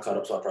not caught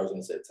up, so I probably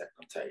gonna say Attack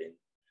on Titan.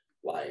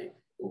 Like,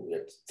 we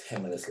have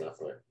 10 minutes left,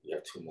 but we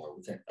have 2 more.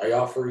 Are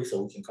y'all free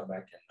so we can come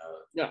back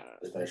and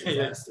just finish this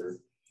last 3?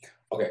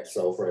 Okay,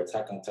 so for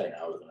Attack on Titan,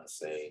 I was gonna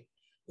say,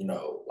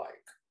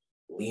 like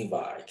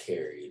Levi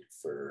carried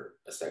for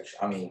a section.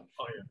 I mean,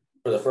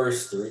 for the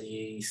first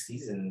 3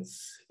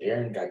 seasons,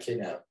 Eren got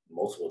kidnapped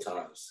multiple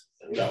times.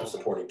 And without a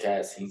supporting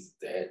cast, he's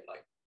dead.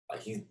 Like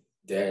he's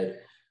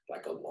dead,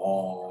 like a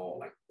long,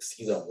 like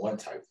season 1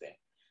 type thing.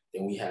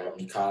 Then we have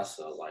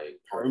Mikasa, like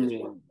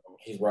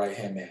his right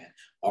hand man,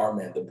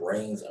 Armin, the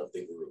brains of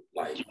the group.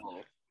 Like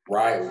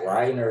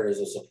Reiner is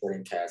a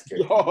supporting cast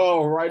character.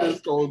 Oh, Reiner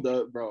stole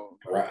that, bro.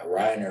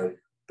 Reiner,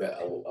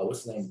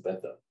 what's his name?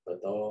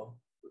 Bethel.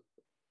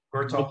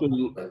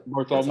 Bartholomew.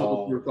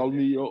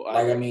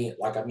 I mean,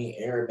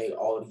 Eren made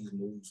all of these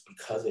moves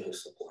because of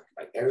his support.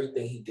 Like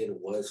everything he did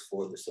was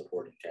for the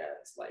supporting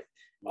cast. Like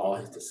all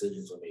his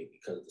decisions were made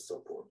because of the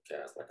supporting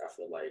cast. Like I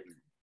feel like,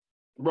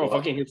 bro,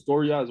 fucking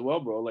Historia as well,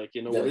 bro. Like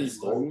in a way,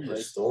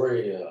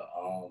 Historia,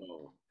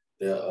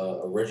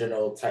 the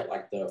original type,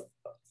 like the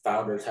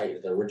founder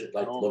type, the original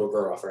like little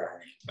girl. I forgot her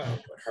name.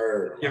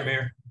 Her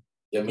Ymir.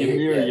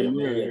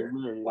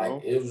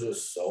 Like it was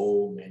just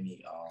so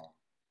many.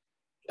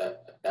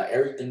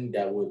 Everything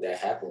that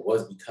happened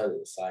was because of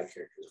the side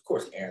characters. Of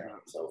course, Eren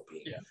himself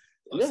being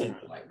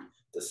like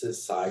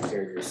his side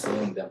characters,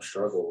 seeing them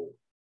struggle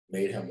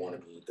made him want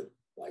to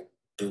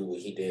do what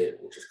he did,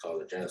 which is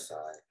called a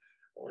genocide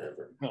or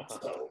whatever.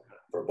 So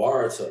for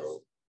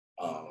Boruto,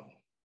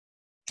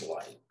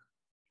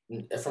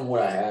 from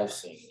what I have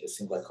seen, it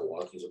seems like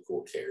Kawaki's a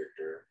cool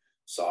character.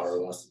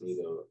 Sakura wants to be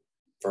the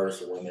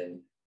first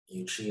woman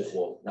Uchiha.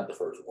 Well, not the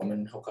first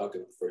woman Hokage,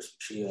 but the first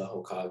Uchiha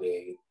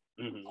Hokage.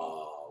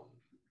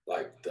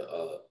 Like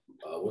the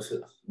what's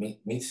it?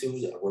 Mitsu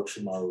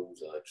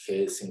Orochimaru's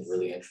kid seems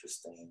really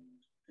interesting.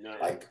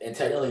 Like, and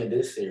technically in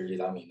this series,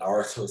 I mean,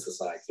 Naruto is a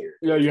side character.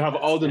 Yeah, you have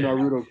all the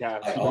Naruto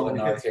cast. Like all the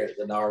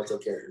Naruto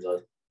characters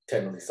are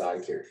technically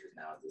side characters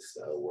now in this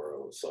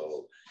world.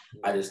 So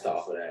I just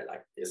thought for that,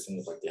 like, it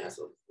seems like it has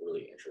a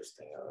really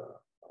interesting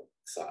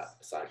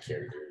side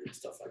characters and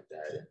stuff like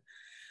that. And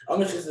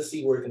I'm interested to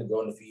see where it's going to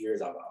go in a few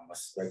years. I'm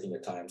expecting a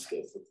time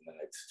skip within the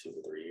next 2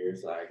 to 3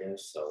 years, I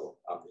guess. So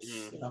I'm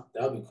just, that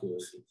would be cool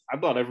to see. I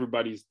thought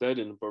everybody's dead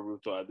in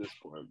Boruto at this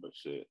point, but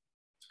shit.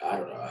 I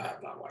don't know. I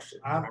have not watched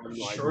it. I'm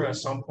sure at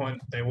some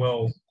point they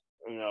will.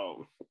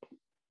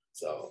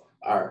 So,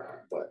 all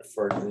right. But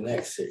for the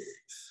next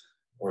series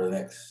or the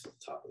next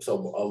topic. So,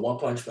 One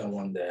Punch Man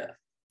won that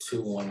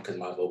 2-1 because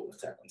my vote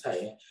was Attack on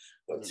Titan,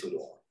 but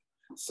 2-1.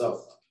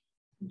 So,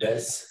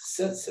 best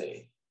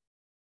sensei.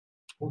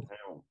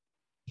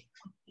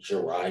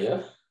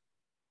 Jiraiya,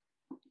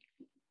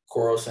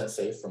 Koro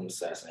Sensei from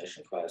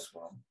Assassination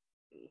Classroom,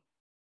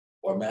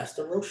 or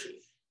Master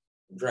Roshi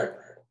from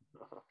Dragonheart.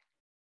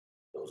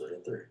 Those are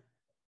the 3.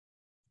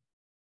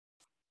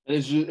 And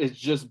it's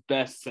just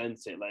best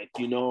sensei,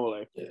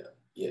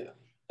 yeah.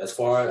 As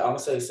far as I'm gonna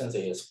say,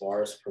 sensei, as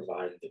far as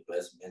providing the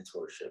best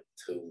mentorship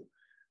to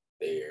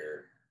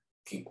their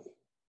people.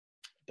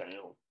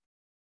 Damn.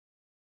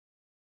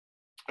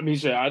 I mean,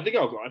 shit, I think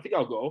I'll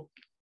go.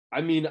 I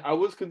mean, I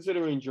was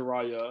considering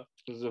Jiraiya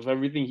because of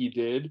everything he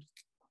did,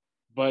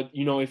 but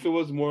if it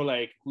was more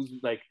like who's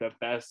like the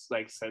best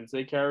like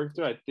sensei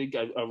character, I think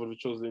I would have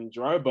chosen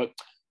Jiraiya. But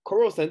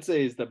Koro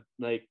Sensei is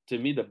to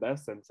me the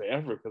best sensei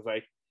ever because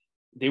like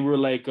they were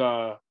like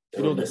the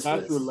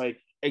class were like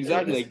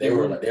exactly like they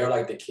were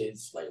like the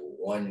kids like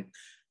one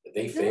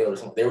they failed or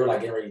something. They were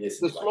like getting ready to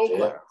the slow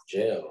class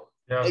jail.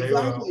 Yeah,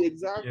 exactly.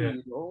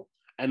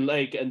 And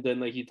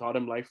then he taught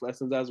him life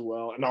lessons as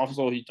well, and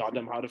also he taught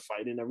them how to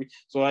fight and everything.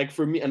 So like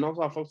for me, and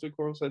also I fucked with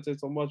Koro Sensei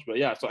so much, but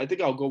yeah. So I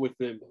think I'll go with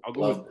him. I'll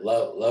go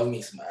love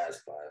me some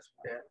ass class.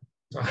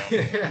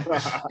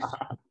 Yeah.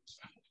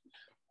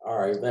 All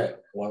right,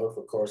 bet. One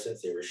for Koro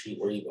Sensei. Rashid,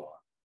 where you going?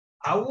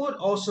 I would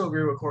also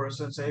agree with Koro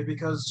Sensei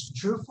because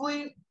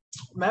truthfully,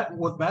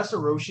 with Master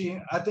Roshi,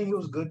 I think he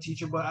was a good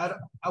teacher, but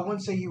I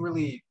wouldn't say he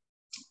really.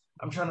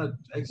 I'm trying to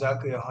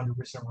exactly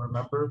 100%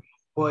 remember,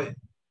 but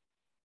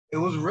it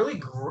was really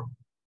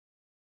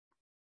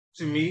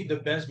to me the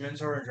best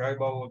mentor in Dragon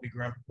Ball would be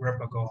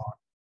Grandpa Gohan.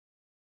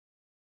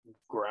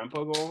 Grandpa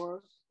Gohan?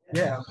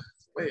 Yeah.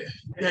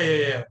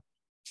 Yeah.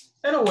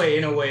 In a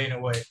way.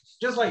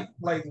 Just like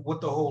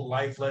with the whole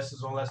life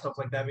lessons, all that stuff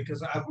like that,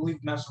 because I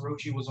believe Master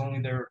Roshi was only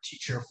their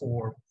teacher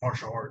for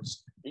martial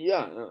arts.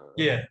 Yeah.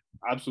 Yeah.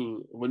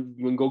 Absolutely.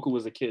 When Goku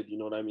was a kid, you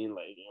know what I mean?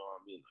 Like, you know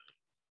what I mean?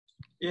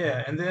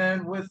 Yeah, and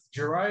then with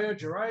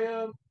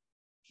Jiraiya,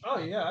 oh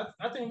yeah,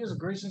 I think he's a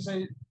great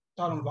sensei.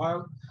 Taught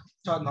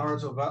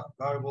Naruto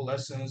valuable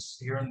lessons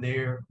here and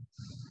there.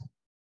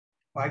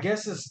 Well, I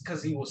guess it's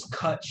because he was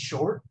cut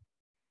short.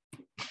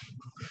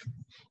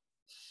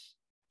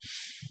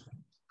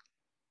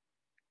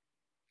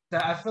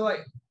 That I feel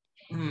like,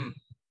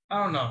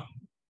 I don't know.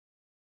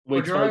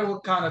 But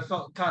Jiraiya kind of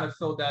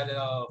filled that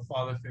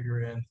father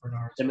figure in for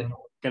Naruto.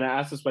 Can I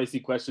ask a spicy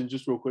question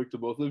just real quick to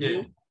both of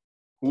you?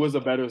 Who was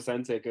a better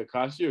sensei,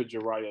 Kakashi or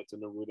Jiraiya to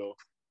Naruto?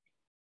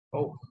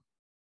 Oh,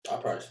 I'll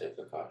probably say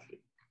Kakashi.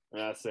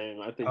 Yeah,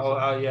 same. I think.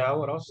 Yeah, I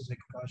would also say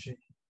Kakashi.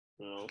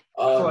 You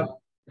know,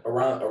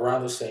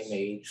 around the same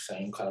age,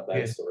 same kind of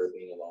backstory,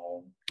 being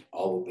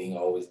alone, being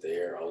always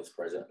there, always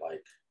present.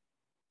 Like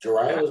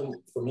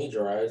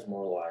Jiraiya is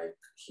more like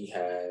he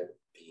had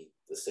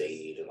the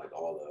sage and like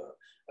all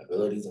the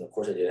abilities, and of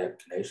course they did have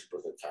connection.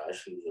 But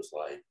Kakashi was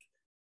like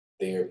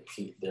they're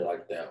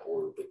like that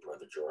older big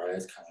brother.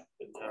 Jiraiya's kind of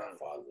the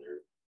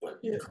grandfather,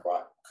 but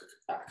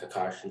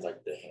Kakashi's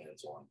like the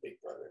hands-on big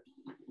brother.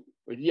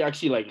 But he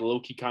actually like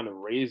low-key kind of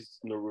raised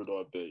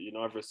Naruto a bit, you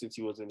know, ever since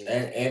he was in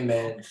and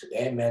managed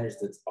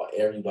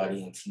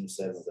everybody in Team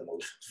 7's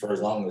emotions for as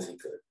long as he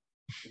could.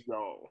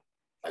 No.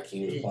 Like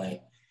he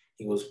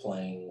was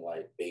playing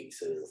like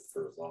babysitter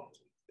for as long as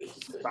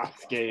he could.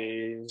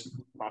 Sasuke,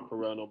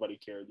 Sakura, nobody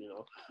cared, you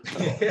know.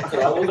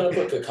 I was gonna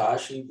put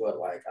Kakashi, but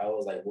like I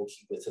was like, we'll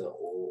keep it to the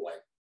old,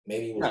 like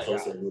maybe it was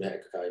closer to who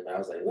had Kakashi, but I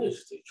was like, let's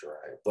just do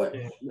Jiraiya. But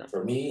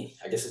for me,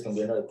 I guess it's gonna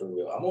be another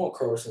 3-wheel. I'm on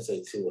Koro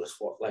Sensei too.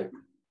 Like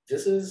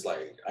this is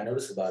like, I know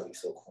this is about to be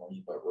so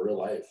corny, but real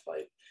life,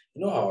 like,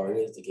 you know how hard it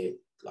is to get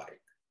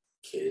like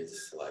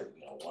kids like,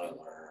 you know, want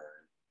to learn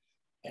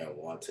and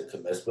want to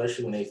commit,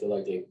 especially when they feel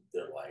like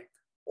they're like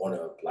on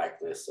a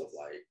blacklist of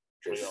like,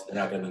 just they're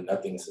not gonna be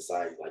nothing in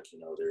society, like, you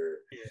know, they're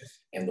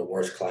in the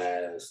worst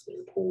class, they're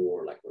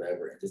poor, like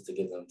whatever, and just to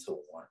get them to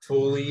want to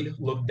bullied,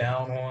 looked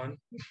down on,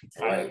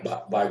 right,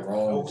 by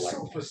grown, no like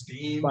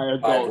self-esteem, by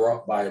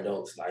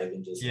adults, not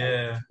even just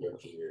like your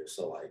peers.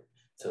 So like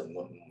to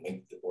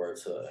make the word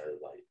to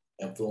like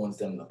influence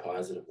them in a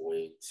positive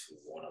way, to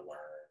want to learn,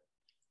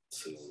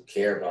 to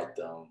care about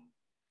them,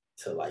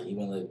 to like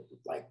even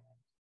like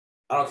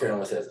I don't care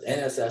what it says. An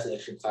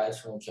assassination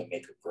classroom can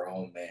make a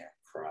grown man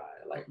cry.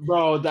 Like,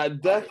 bro,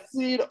 that death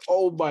scene,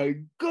 oh my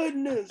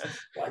goodness.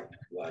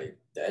 Like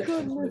that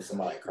can make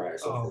somebody cry.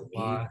 So for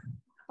me,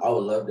 I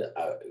would love to,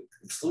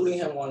 excluding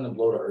him wanting to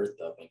blow the earth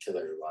up and kill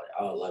everybody,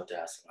 I would love to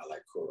have somebody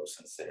like Koro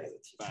Sensei as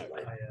a teacher.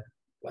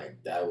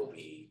 Like that would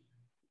be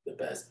the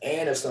best.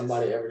 And if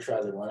somebody ever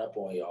tries to run up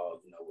on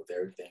y'all, you know, with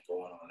everything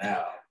going on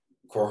now,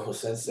 Koro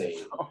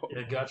Sensei,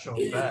 got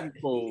your back.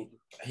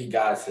 He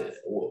got it.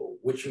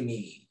 What you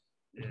need.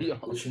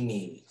 What you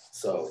need.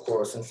 So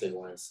Koro Sensei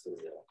wins through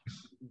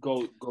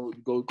Go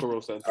Koro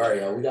Sensei. All right,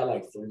 y'all. We got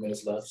like 3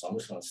 minutes left, so I'm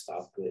just gonna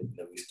stop it and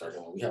then we start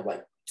going. We have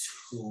like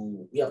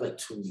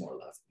two more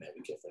left, and then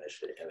we can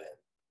finish it. And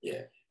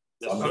then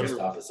so I'm gonna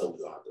stop it so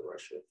we don't have to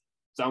rush it.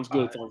 Sounds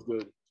good. Sounds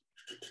good.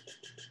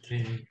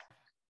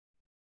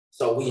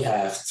 So we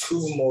have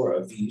 2 more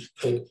of these.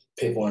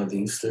 Pick one of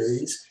these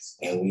series,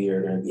 and we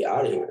are gonna be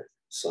out of here.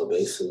 So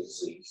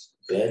basically,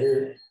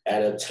 better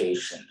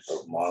adaptation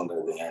of manga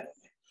than anime.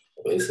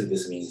 Basically,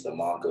 this means the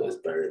manga is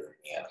better than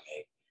the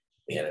anime.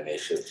 The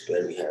animation is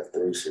better. We have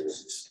 3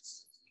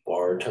 series: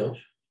 Boruto,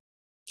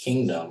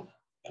 Kingdom,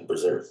 and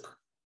Berserk.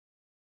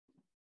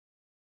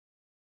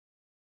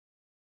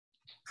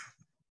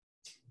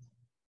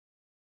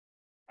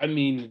 I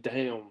mean,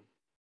 damn.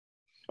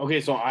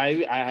 Okay, so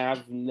I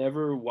have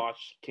never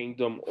watched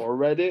Kingdom or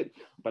read it,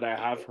 but I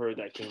have heard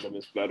that Kingdom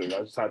is better.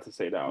 I just had to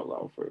say that out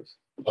loud first.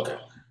 Okay.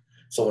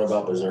 So what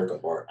about Berserk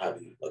and Boruto? How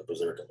do you like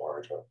Berserk and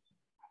Boruto?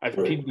 I've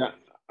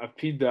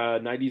peed the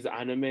 90s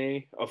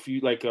anime, a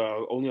few, like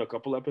only a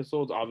couple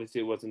episodes.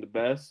 Obviously, it wasn't the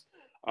best.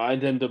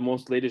 And then the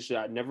most latest shit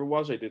I never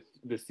watched, I did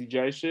the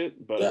CGI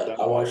shit. But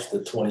I watched the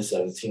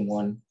 2017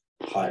 one,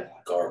 hot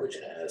garbage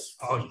ass.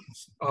 Oh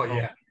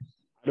yeah.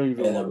 I don't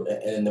even.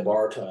 And the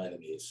Boruto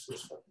anime is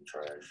fucking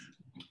trash.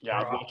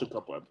 Yeah, I've watched a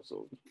couple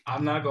episodes.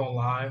 I'm not gonna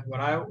lie.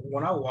 When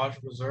I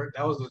watched Berserk,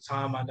 that was the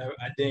time I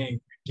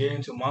didn't get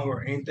into manga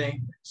or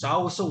anything. So I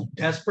was so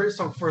desperate.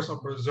 So for some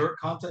Berserk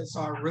content,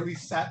 so I really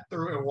sat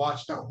through and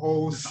watched the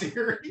whole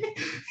series.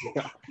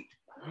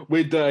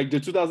 Wait, the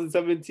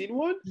 2017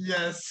 one?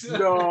 Yes.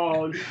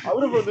 No, I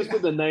would have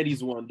understood the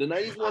 90s one. The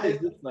 90s one is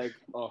just like,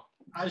 oh.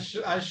 I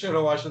should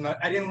have watched it.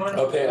 I didn't learn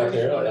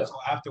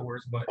until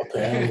afterwards, but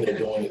apparently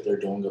they're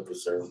doing a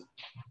Berserk.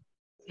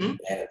 And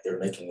they're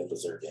making a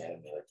Berserk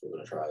anime, like they're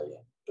gonna try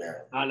again.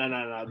 Apparently.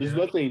 No.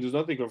 There's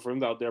nothing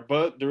confirmed out there,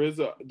 but there is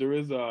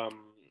how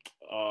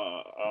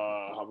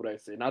would I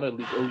say, not a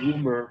leak, a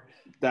rumor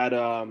that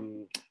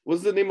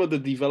what's the name of the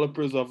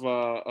developers of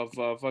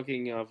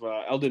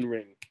Elden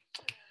Ring?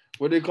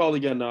 What are they called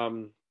again?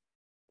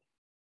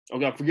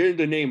 Okay, I'm forgetting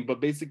the name, but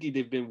basically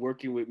they've been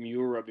working with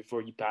Miura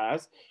before he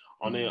passed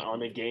on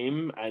a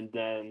game, and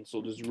then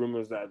so there's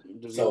rumors that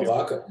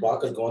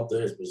Vaka's going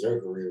through his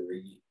Berserk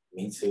reread.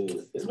 Me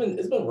too. It's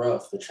been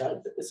rough. The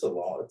chapter it's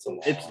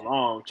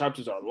long.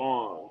 Chapters are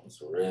long.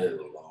 It's really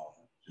long.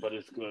 But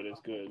it's good.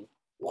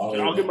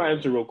 I'll get my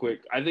answer real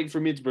quick. I think for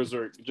me it's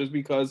Berserk, just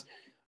because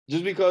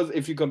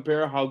if you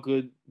compare how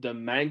good the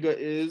manga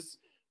is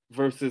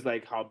versus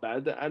like how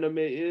bad the anime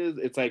is,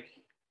 it's like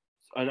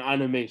a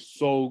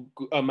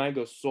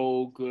manga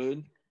so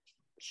good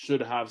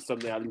should have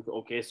something at least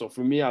okay. So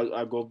for me,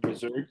 I go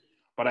Berserk.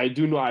 But I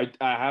do know I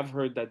have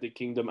heard that the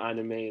Kingdom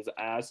anime is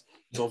ass.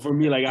 So for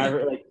me, like I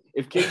heard, like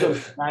if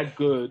Kingdom's that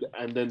good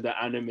and then the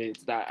anime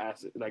is that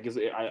ass, like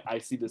I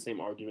see the same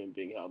argument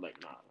being held.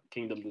 Like nah,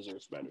 Kingdom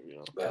deserves better. You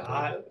know.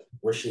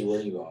 Where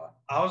are you going?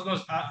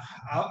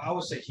 I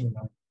would say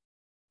Kingdom.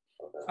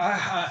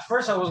 Okay.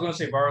 First I was gonna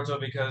say Boruto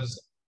because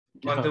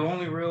the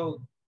only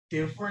real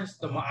difference,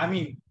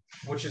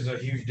 which is a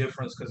huge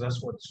difference because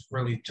that's what's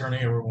really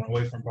turning everyone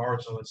away from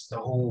Boruto. It's the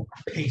whole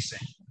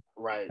pacing.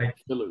 Right. Like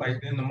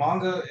in the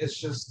manga, it's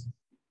just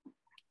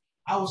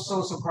I was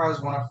so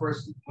surprised when I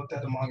first looked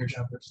at the manga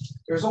chapters.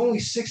 There's only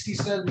 60,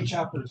 70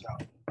 chapters now.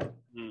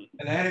 And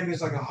the anime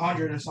is like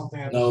 100 or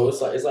something. No,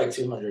 it's like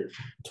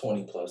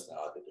 220 plus now,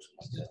 I think or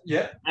something like that.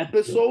 Yeah.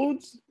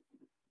 Episodes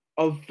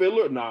of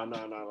filler? No.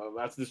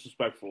 That's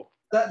disrespectful.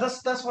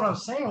 That's what I'm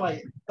saying.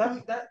 Like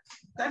that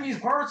means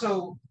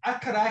Boruto, I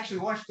could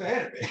actually watch the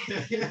anime.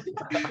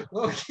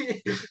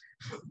 Okay.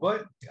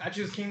 But I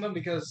choose Kingdom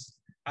because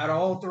out of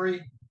all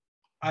three,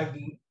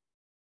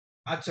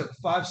 I took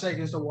 5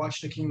 seconds to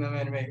watch the Kingdom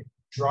anime,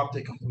 dropped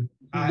it completely.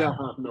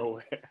 No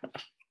way.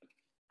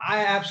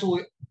 I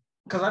absolutely,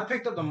 because I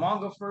picked up the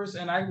manga first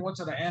and I went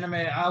to the anime.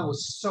 I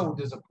was so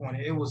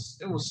disappointed. It was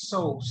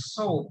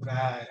so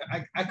bad.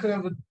 I couldn't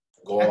even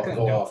go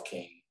off,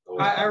 King.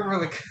 I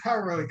really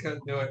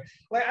couldn't do it.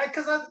 Like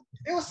it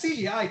was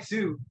CGI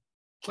too.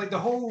 Like the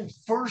whole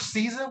first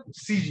season,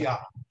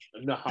 CGI.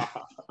 Nah.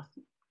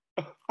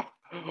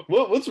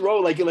 What's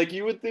wrong? Like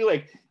you would think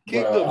like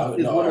Kingdom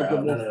is one of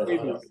the most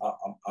famous.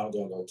 I'm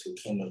gonna go to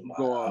Kingdom.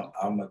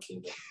 I'm a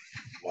Kingdom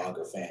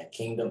manga fan.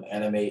 Kingdom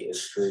anime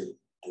is straight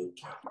dude,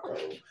 bro.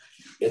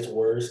 It's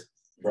worse,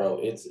 bro.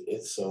 It's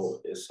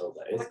so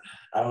bad.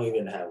 I don't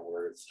even have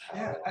words.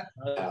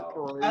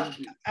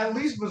 At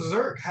least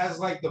Berserk has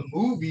like the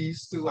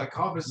movies to like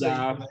compensate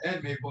for the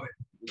anime, but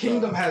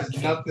Kingdom has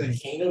nothing.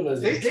 Kingdom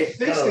is they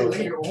fixed it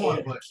later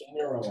on, but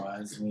Kingdom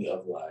reminds me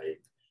of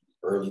like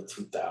early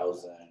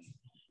 2000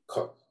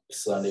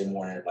 Saturday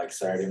morning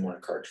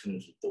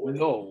cartoons with the way.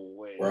 No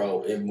way,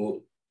 bro. It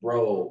moved,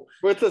 bro.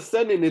 But it's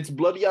ascending. It's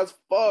bloody as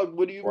fuck.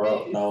 What do you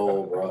mean?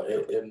 No, bro.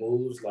 It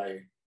moves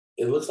like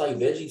it looks like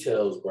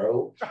VeggieTales,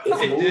 bro.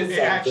 It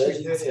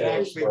actually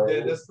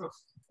did.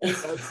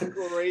 That's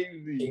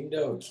crazy.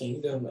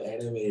 Kingdom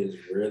anime is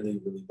really,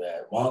 really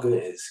bad.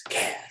 Manga is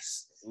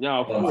gas.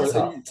 No, one of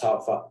my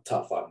top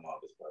five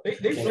mangas, bro. They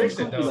fixed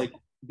it though. Like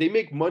they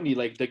make money.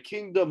 Like the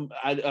Kingdom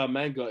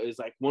manga is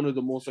like one of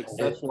the most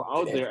successful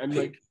out there, and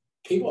like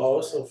people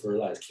also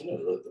realize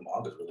Kingdom, the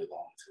manga is really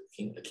long too.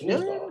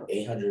 Kingdom's about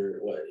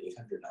 800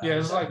 now. Yeah,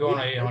 it's like going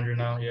to 800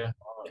 now. Yeah,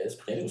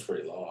 Kingdom's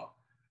pretty long.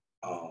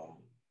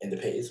 And the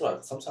page, it's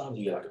like sometimes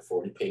you get like a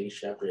 40-page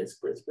chapter. It's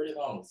pretty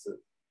long.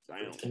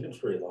 Kingdom's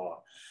pretty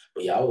long.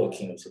 But yeah, I will go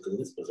Kingdom too because at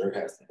least Berserk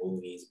has the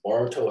movies.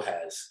 Boruto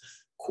has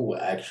cool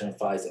action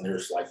fights, and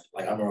there's like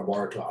I remember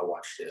Boruto. I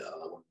watched it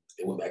when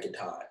it went back in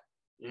time.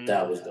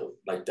 That was dope.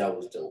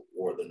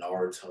 Or the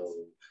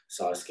Naruto,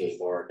 Sasuke,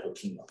 Boruto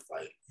team up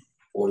fight.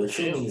 Or the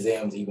training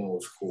exams even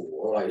was cool.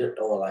 Or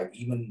like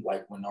even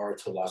like when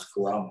Naruto lost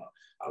Kurama,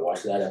 I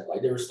watched that.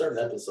 Like there were certain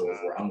episodes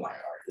where I'm like, all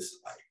right, this is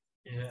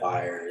like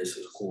fire. This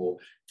is cool.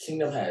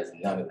 Kingdom has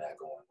none of that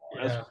going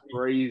on. That's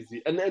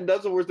crazy. And then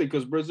that's the worst thing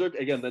because Berserk,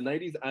 again, the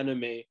 90s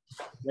anime,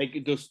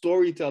 like the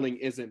storytelling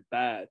isn't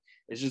bad.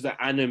 It's just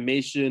the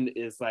animation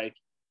is like,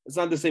 it's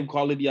not the same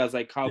quality as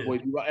like Cowboy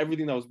Bebop,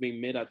 everything that was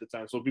being made at the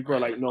time. So people are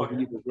like, no, we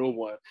need the real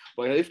one.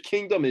 But if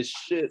Kingdom is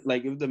shit,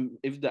 like if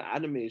the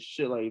anime is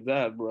shit like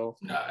that, bro.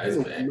 Nah, it's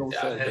bad.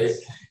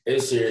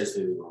 It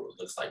seriously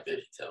looks like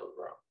VeggieTales,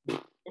 bro.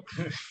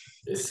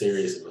 It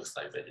seriously looks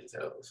like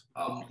VeggieTales.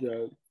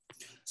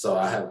 So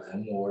I have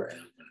one more,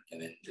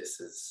 and then this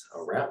is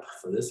a wrap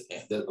for this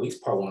game. At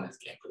least part one of this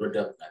game, because we're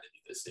definitely going to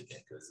do this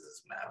again because this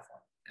is mad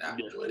fun. And I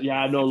enjoyed it.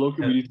 Yeah, no, look,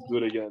 we need to do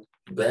it again.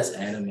 Best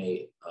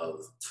anime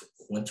of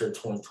winter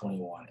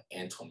 2021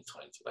 and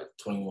 2022, like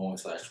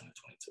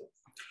 21/2022.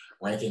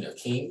 Ranking of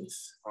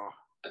Kings,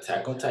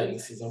 Attack on Titan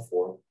season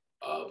 4,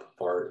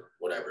 part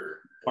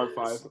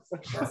 5,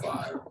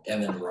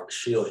 and then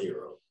Shield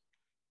Hero.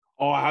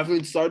 Oh, I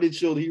haven't started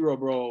Shield Hero,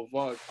 bro.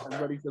 Fuck,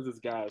 everybody says it's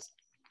gas.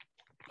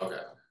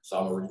 Okay, so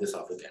I'm gonna read this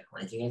off again.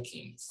 Ranking of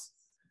Kings,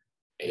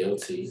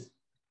 AOT,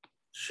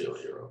 Shield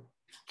Hero.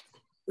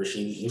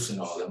 Rashid, you've seen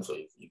all of them, so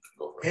you can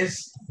go for it.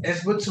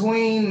 It's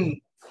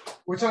between.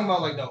 We're talking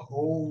about like the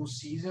whole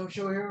season of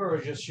Shield Hero,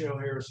 or just Shield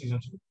Hero season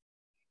 2?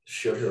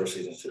 Shield Hero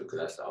season 2, because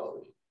that's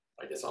all.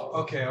 Like it's all.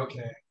 Okay.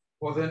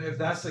 Well, then if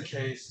that's the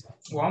case,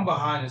 well, I'm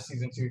behind in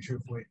season 2,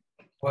 truthfully.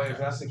 But if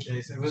that's the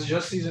case, if it's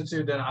just season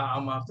 2, then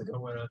I'm gonna have to go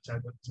with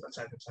Attack on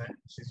Titan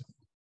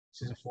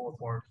season 4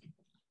 part.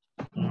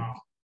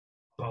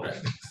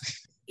 Right.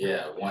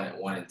 Yeah,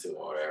 1 and 2,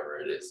 or whatever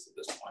it is at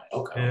this point.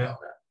 Okay. Yeah.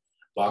 Okay.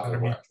 Baka,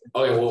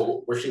 okay,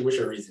 well, what's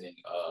your reasoning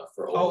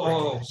for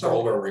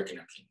overranking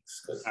of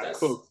Kings? Because that's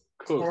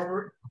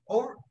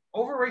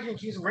overranking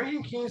Kings.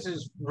 Ranking Kings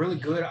is really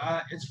good.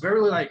 It's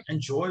very like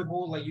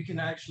enjoyable. Like you can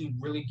actually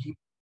really keep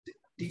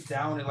deep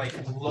down and like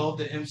love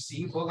the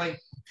MC, but like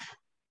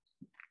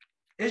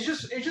it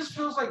just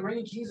feels like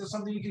Ranking Kings is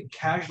something you could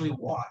casually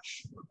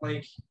watch.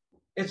 Like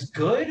it's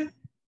good,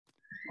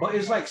 but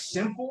it's like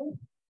simple.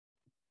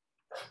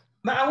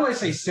 No, I wouldn't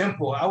say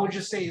simple. I would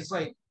just say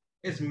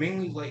it's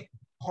mainly like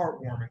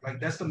heartwarming. Like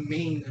that's the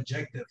main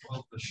objective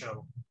of the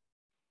show,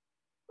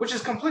 which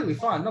is completely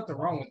fine. Nothing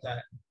wrong with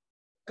that,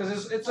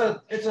 because it's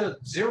a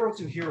zero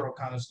to hero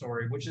kind of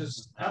story, which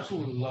is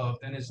absolutely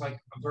loved, and it's like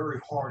a very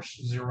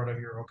harsh zero to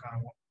hero kind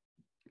of one,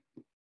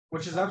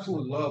 which is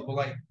absolutely loved. But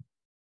like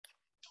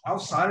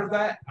outside of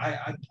that,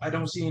 I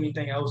don't see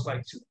anything else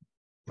like to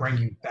bring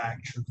you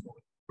back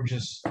truthfully, or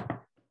just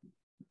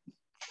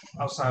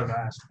outside of that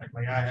aspect.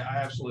 Like I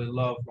absolutely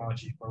love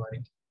Bungie, but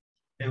like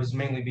it was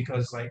mainly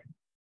because like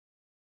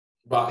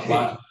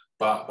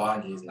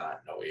Bungie is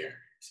not nowhere.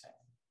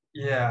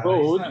 Yeah.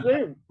 Oh, what'd you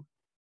say?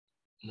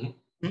 Hmm?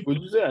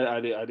 What'd you say? I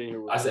didn't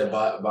hear what I said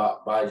Bungie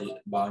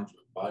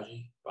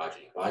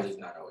is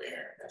not no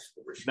Aaron. That's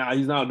for sure. Nah,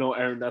 he's not no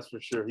Aaron. That's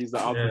for sure. He's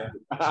the opposite.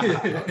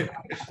 Yeah.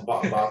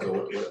 Baka,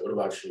 what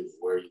about you?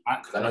 Where you?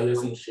 Because I know you've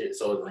seen shit.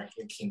 So it's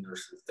Ranking King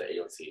versus the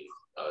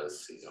AOT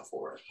season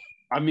 4.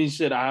 I mean,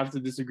 shit. I have to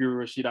disagree with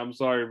Rashid. I'm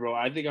sorry, bro.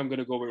 I think I'm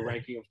gonna go with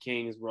Ranking of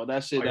Kings, bro.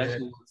 That shit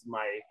was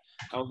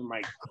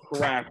my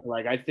crack.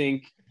 Like I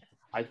think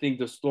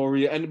the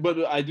story,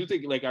 but I do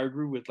think like I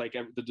agree with like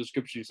the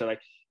description you said.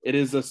 Like it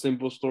is a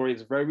simple story.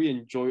 It's very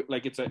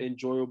it's an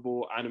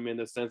enjoyable anime in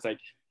the sense like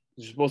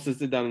you're supposed to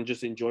sit down and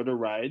just enjoy the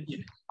ride.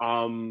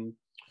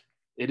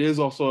 It is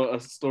also a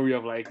story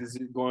of like this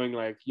is going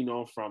like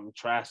from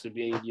trash to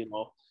being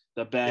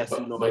the best.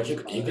 Yeah, but you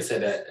could say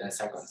that in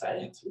Attack on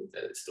Titan too.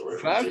 That story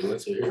from zero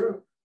to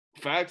hero.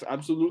 Facts,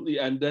 absolutely.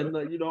 And then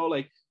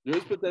like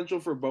there's potential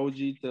for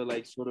Boji to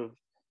like sort of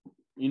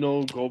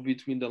go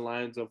between the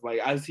lines of like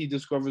as he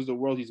discovers the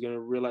world, he's gonna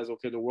realize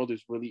okay, the world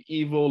is really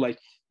evil. Like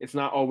it's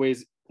not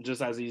always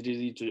just as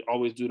easy to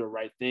always do the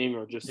right thing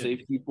or just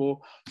save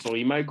people. So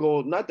he might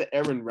go not the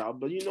Eren route,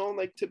 but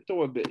like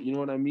tiptoe a bit. You know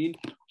what I mean?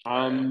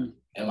 And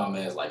my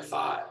man's like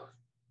 5.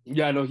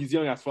 Yeah, no, he's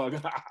young as fuck.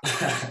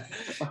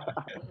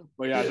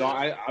 But yeah, no,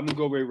 I'm gonna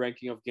go with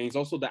Ranking of Kings.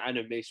 Also, the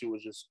animation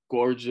was just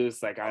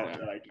gorgeous. Like I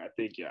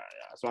think yeah.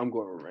 So I'm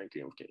going with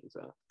Ranking of Kings.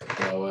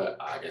 You know what?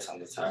 I guess I'm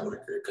the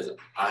tiebreaker because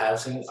I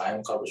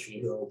haven't covered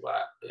Shield,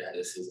 but yeah,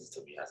 this season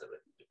to me hasn't been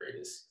the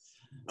greatest.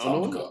 So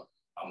I'm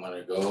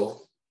gonna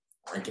go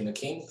Ranking the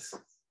Kings.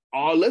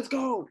 Oh, let's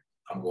go.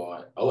 I'm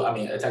going. Oh, I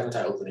mean, Attack on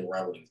Titan opening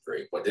rambling is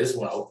great, but this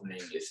one opening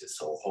is just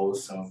so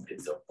wholesome.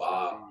 It's a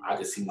vibe. I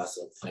can see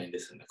myself playing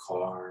this in the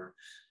car,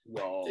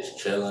 just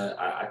chilling.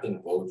 I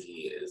think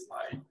Boji is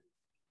like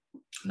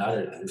not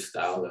a new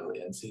style of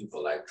MC,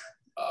 but like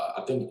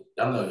I think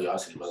I don't know if y'all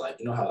seen, but like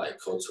how like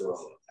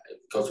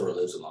Kotaro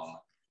lives alone,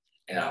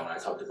 and when I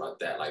talked about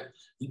that, like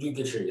you do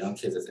get your young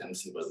kids as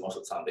MC, but most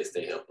of the time they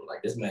stay up. But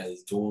like this man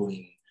is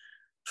dueling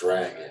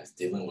dragons,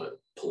 dealing with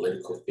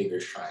political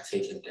figures trying to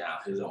take him down,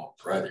 his own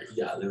brother.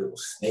 He got literal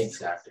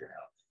snakes after him,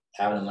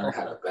 having to learn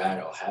how to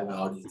battle, having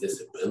all these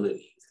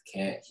disabilities,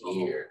 can't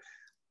hear,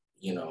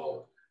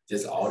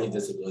 just all these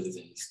disabilities,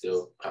 and he's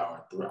still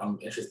powering through. I'm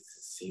interested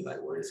to see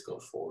like where this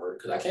goes forward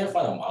because I can't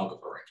find a manga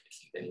for Ranking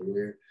King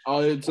anywhere. Oh,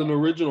 it's an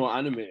original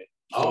anime.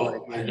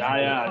 So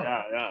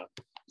yeah.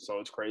 So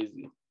it's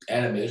crazy.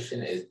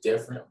 Animation is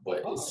different,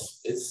 but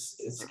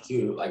it's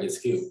cute. Like it's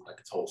cute. Like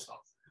it's wholesome.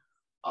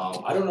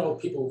 I don't know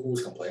people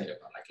who's complaining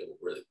about like it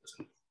really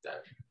wasn't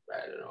that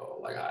bad at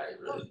all. Like I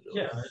really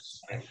yeah, it's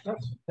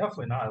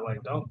definitely not.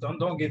 Like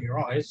don't get me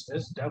wrong. It's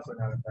definitely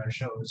not a bad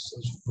show.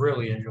 It's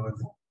really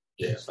enjoyable.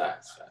 Yeah,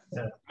 facts.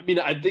 Yeah. I mean,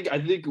 I think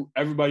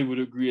everybody would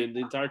agree, and the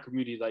entire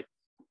community, like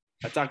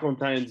Attack on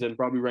Titans and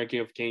probably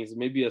Ranking of Kings,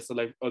 maybe a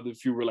select other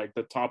few were like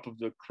the top of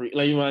the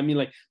like you know what I mean.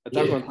 Like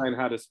Attack on Titan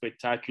had a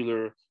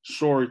spectacular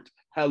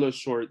hella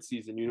short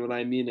season. You know what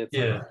I mean? It's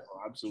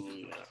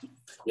absolutely.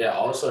 Yeah.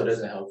 Also, it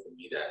doesn't help for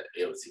me that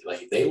AOT,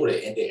 like, if they would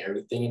have ended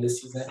everything in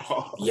this season,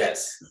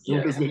 yes,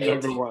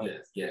 AOT,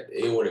 yeah,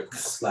 it would have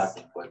slapped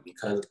them. But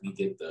because we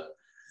get the,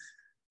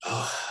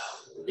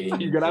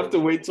 you're gonna have to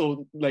wait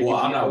till like. Well,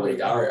 I'm not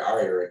waiting. I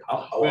already read.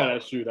 Yeah,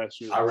 that's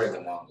true. I read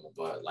the manga,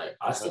 but like,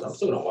 I'm still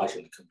gonna watch it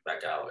when it comes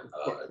back out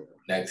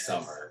next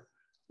summer.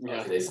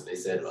 Yeah, they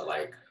said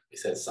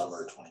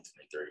summer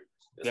 2023.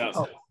 Yeah.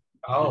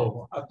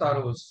 I thought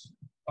it was.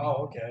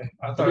 Oh, okay.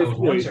 I thought it was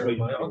winter,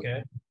 but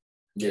okay.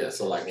 Yeah,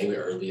 so like maybe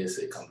earliest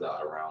it comes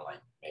out around like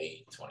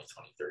May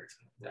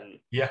 2023.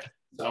 Yeah.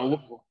 So,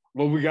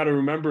 what we got to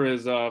remember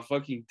is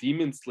fucking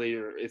Demon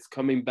Slayer is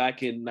coming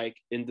back in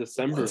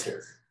December.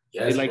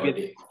 Yes, like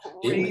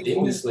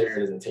Demon Slayer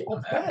doesn't take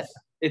long.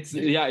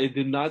 It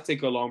did not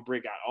take a long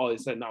break at all. It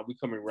said, "No, we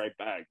coming right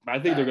back." But I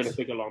think they're gonna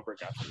take a long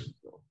break after this.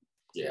 So.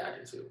 Yeah, I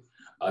do too.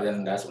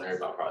 Then that's when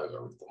everybody probably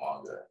gonna read the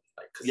manga.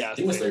 Like,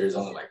 Demon Slayer is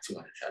only like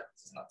 200 chapters.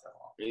 It's not that long.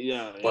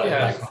 Yeah. But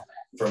like,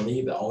 for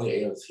me, the only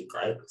AOT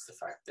gripe is the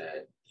fact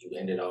that you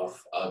ended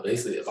off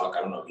basically. If I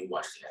don't know if you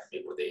watched the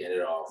anime, but they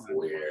ended off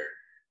where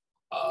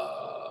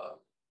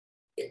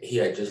he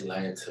had just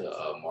landed to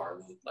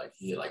Maru. Like,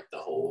 he had like the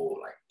whole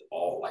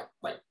all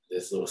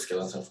this little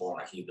skeleton form.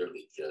 Like, he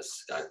literally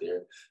just got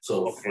there.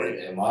 So for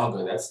in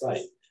manga, that's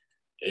like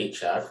 8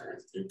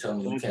 chapters. You're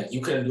telling me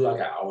you couldn't do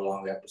like an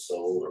hour-long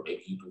episode, or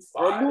maybe you do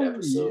 5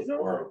 episodes,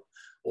 or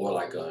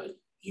like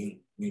you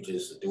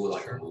just do it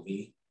like a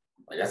movie.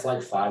 Like, that's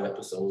like 5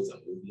 episodes a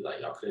movie. Like,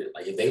 y'all could,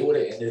 like, if they would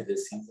have ended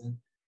this season,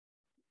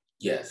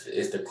 yes,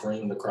 it's the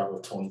cream of the crop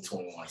of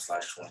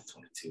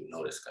 2021/2022,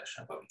 no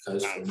discussion. But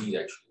because for me,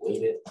 that you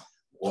waited,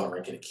 one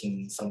Ranking the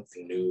King,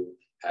 something new,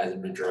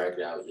 hasn't been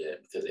dragged out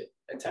yet. Because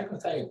Attack on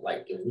Titan,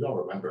 like, if we don't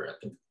remember, I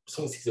think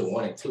between season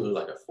 1 and 2 is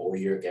like a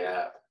 4-year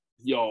gap.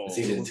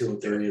 Season 2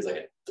 and 3 is like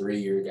a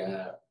 3-year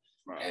gap.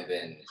 Right. And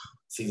then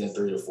season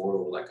 3 to 4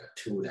 was like a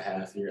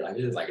 2.5 year.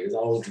 It's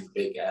always these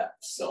big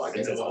gaps. So I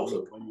guess that's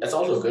also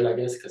good, I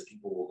guess, because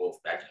people will go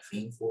back and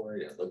fiend for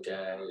it and look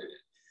at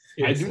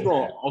it. I do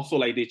know also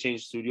like they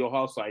changed studio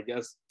house, so I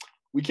guess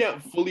we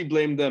can't fully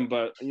blame them.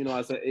 But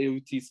as an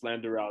AOT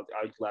slanderer, I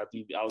was glad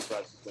to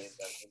blame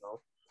them.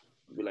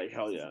 Be like,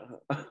 hell yeah.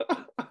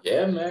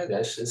 Yeah, man,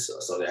 that's just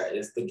so that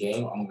is the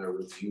game. I'm gonna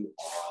review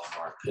all of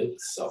our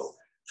picks. So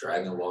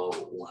Dragon Ball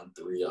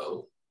 130,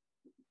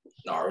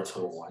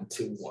 Naruto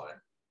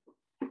 121,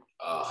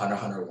 Hunter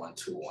x Hunter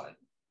 121.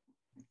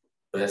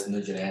 Best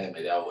New Gen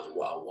Anime, that was a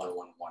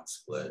 1-1-1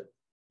 split.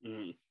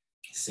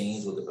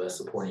 Scenes with the best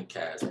supporting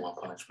cast, One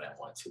Punch Man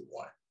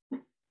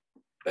 121.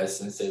 Best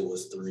Sensei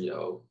was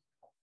 3-0.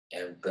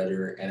 And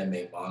better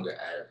anime manga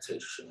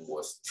adaptation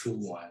was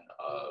 2-1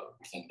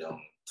 Kingdom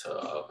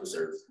to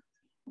Berserk.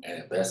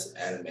 And best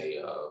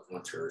anime of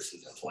winter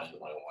season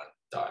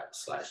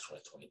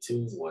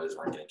 2021/2022 was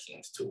Ranking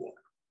Kings 2-1.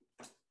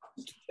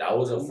 That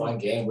was a fun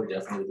game. We're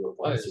definitely doing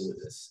part 2 with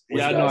this.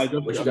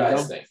 What you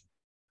guys think?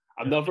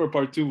 I'm done for a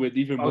part 2 with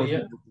even more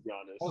people, to be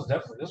honest. Most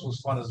definitely. This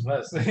was fun as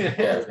best.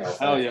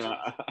 Hell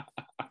yeah.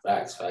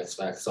 Facts.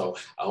 So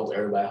I hope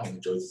everybody at home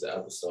enjoyed this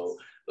episode.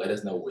 Let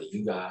us know what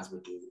you guys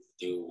would do.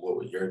 What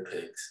were your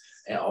picks?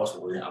 And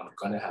also, I'm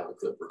gonna have a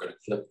clip. We're gonna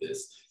clip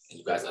this, and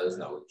you guys let us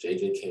know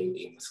JJK,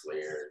 Demon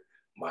Slayer,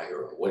 My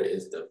Hero. What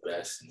is the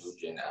best new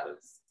gen out of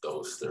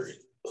those 3?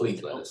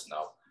 Please let us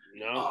know.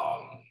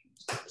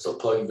 So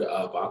plug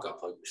Baka,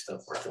 plug your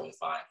stuff, where can we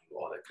find you,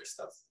 all that good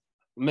stuff.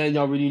 Man,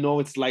 y'all already know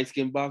it's Light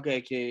Skin Baka,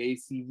 aka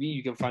ACV.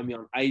 You can find me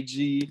on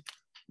IG,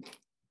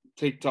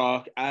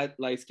 TikTok at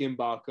Light Skin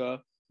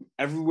Baka.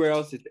 Everywhere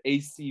else, it's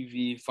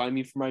ACV. Find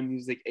me for my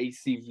music,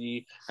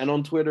 ACV. And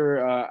on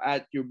Twitter,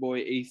 at your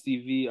boy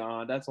ACV.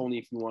 That's only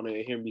if you want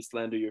to hear me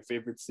slander your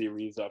favorite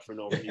series for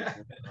no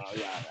reason.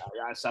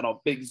 Shout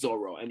out Big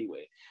Zoro.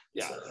 Anyway,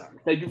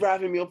 thank you for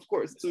having me, of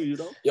course, too,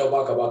 Yo,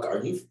 Baka,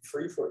 are you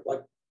free for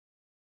like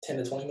 10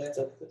 to 20 minutes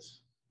after this?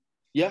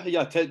 Yeah,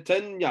 10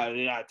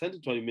 to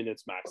 20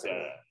 minutes max.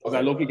 Yeah. Okay,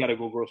 I low-key gotta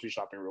go grocery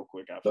shopping real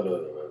quick after.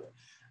 All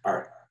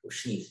right,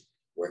 Rashid,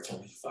 where can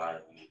we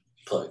find you?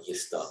 Plug your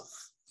stuff.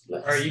 All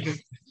right, you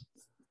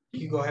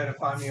can go ahead and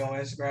find me on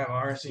Instagram at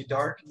RNC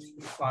Dark. You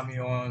can find me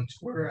on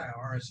Twitter at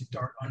RNC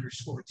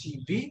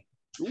Dark_TV.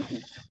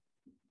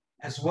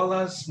 As well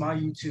as my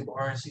YouTube,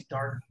 RNC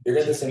Dark. You're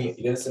gonna send me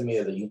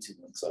the YouTube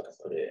link so I can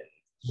put it in.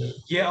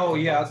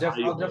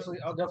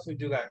 I'll definitely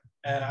do that.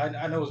 And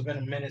I know it's been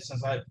a minute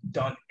since I've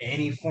done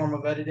any form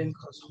of editing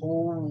because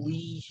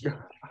holy shit,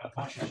 a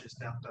bunch of shit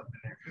stacked up in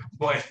there.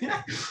 But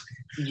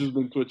you've just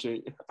been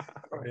twitching.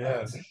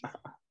 Yes.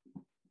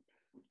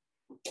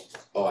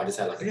 Oh, I just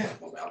had like a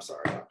moment. I'm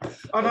sorry.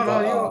 Oh no,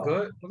 you're all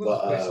good.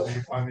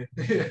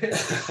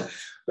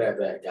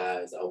 Bad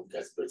guys. I hope you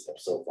guys enjoyed this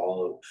episode.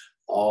 Follow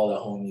all the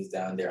homies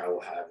down there. I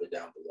will have it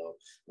down below.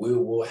 We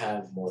will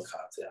have more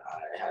content.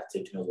 I have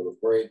taken a little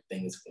break.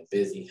 Things have been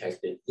busy,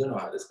 hectic. You know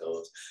how this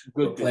goes.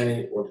 Good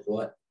busy. We're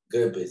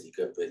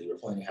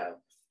planning to have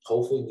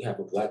hopefully we have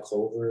a Black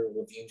Clover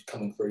review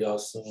coming for y'all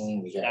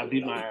soon. We have, that'd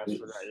be my ass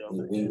for that, yo.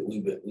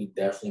 We've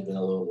definitely been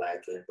a little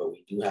lacking, but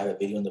we do have a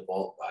video in the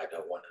vault. But I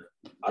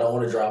don't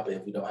want to drop it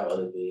if we don't have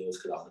other videos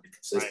because I want to be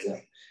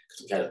consistent.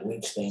 Because we had a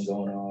Bleach thing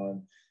going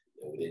on.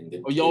 And we didn't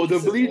get the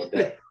Bleach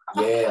thing.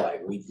 Yeah,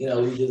 like we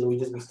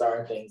just be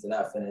starting things and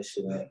not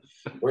finishing it.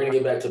 We're gonna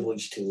get back to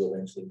Bleach 2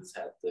 eventually. We just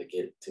have to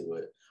get to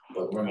it.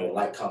 But remember,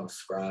 like, comment,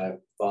 subscribe,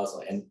 follow us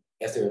on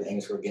Instagram,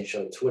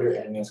 _Genshow, Twitter,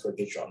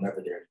 _Genshow. I'm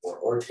never there anymore.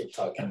 Or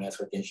TikTok,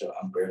 _Genshow.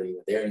 I'm barely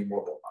even there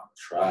anymore, but I'm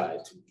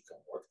trying to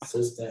become more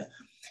consistent.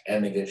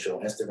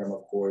 Genshow, Instagram,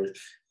 of course.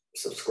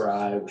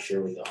 Subscribe,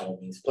 share with the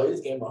homies. Play this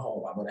game at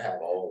home. I'm gonna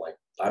have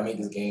I made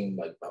this game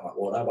not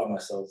by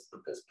myself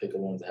because pick a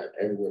ones I have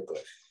everywhere,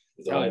 but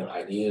it's all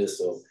ideas.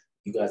 So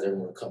you guys ever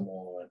want to come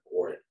on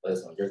or let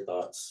us know your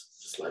thoughts,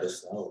 just let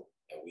us know.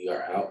 And we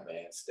are out,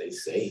 man. Stay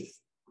safe.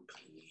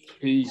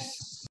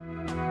 Peace.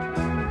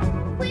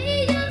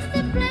 We used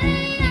to play.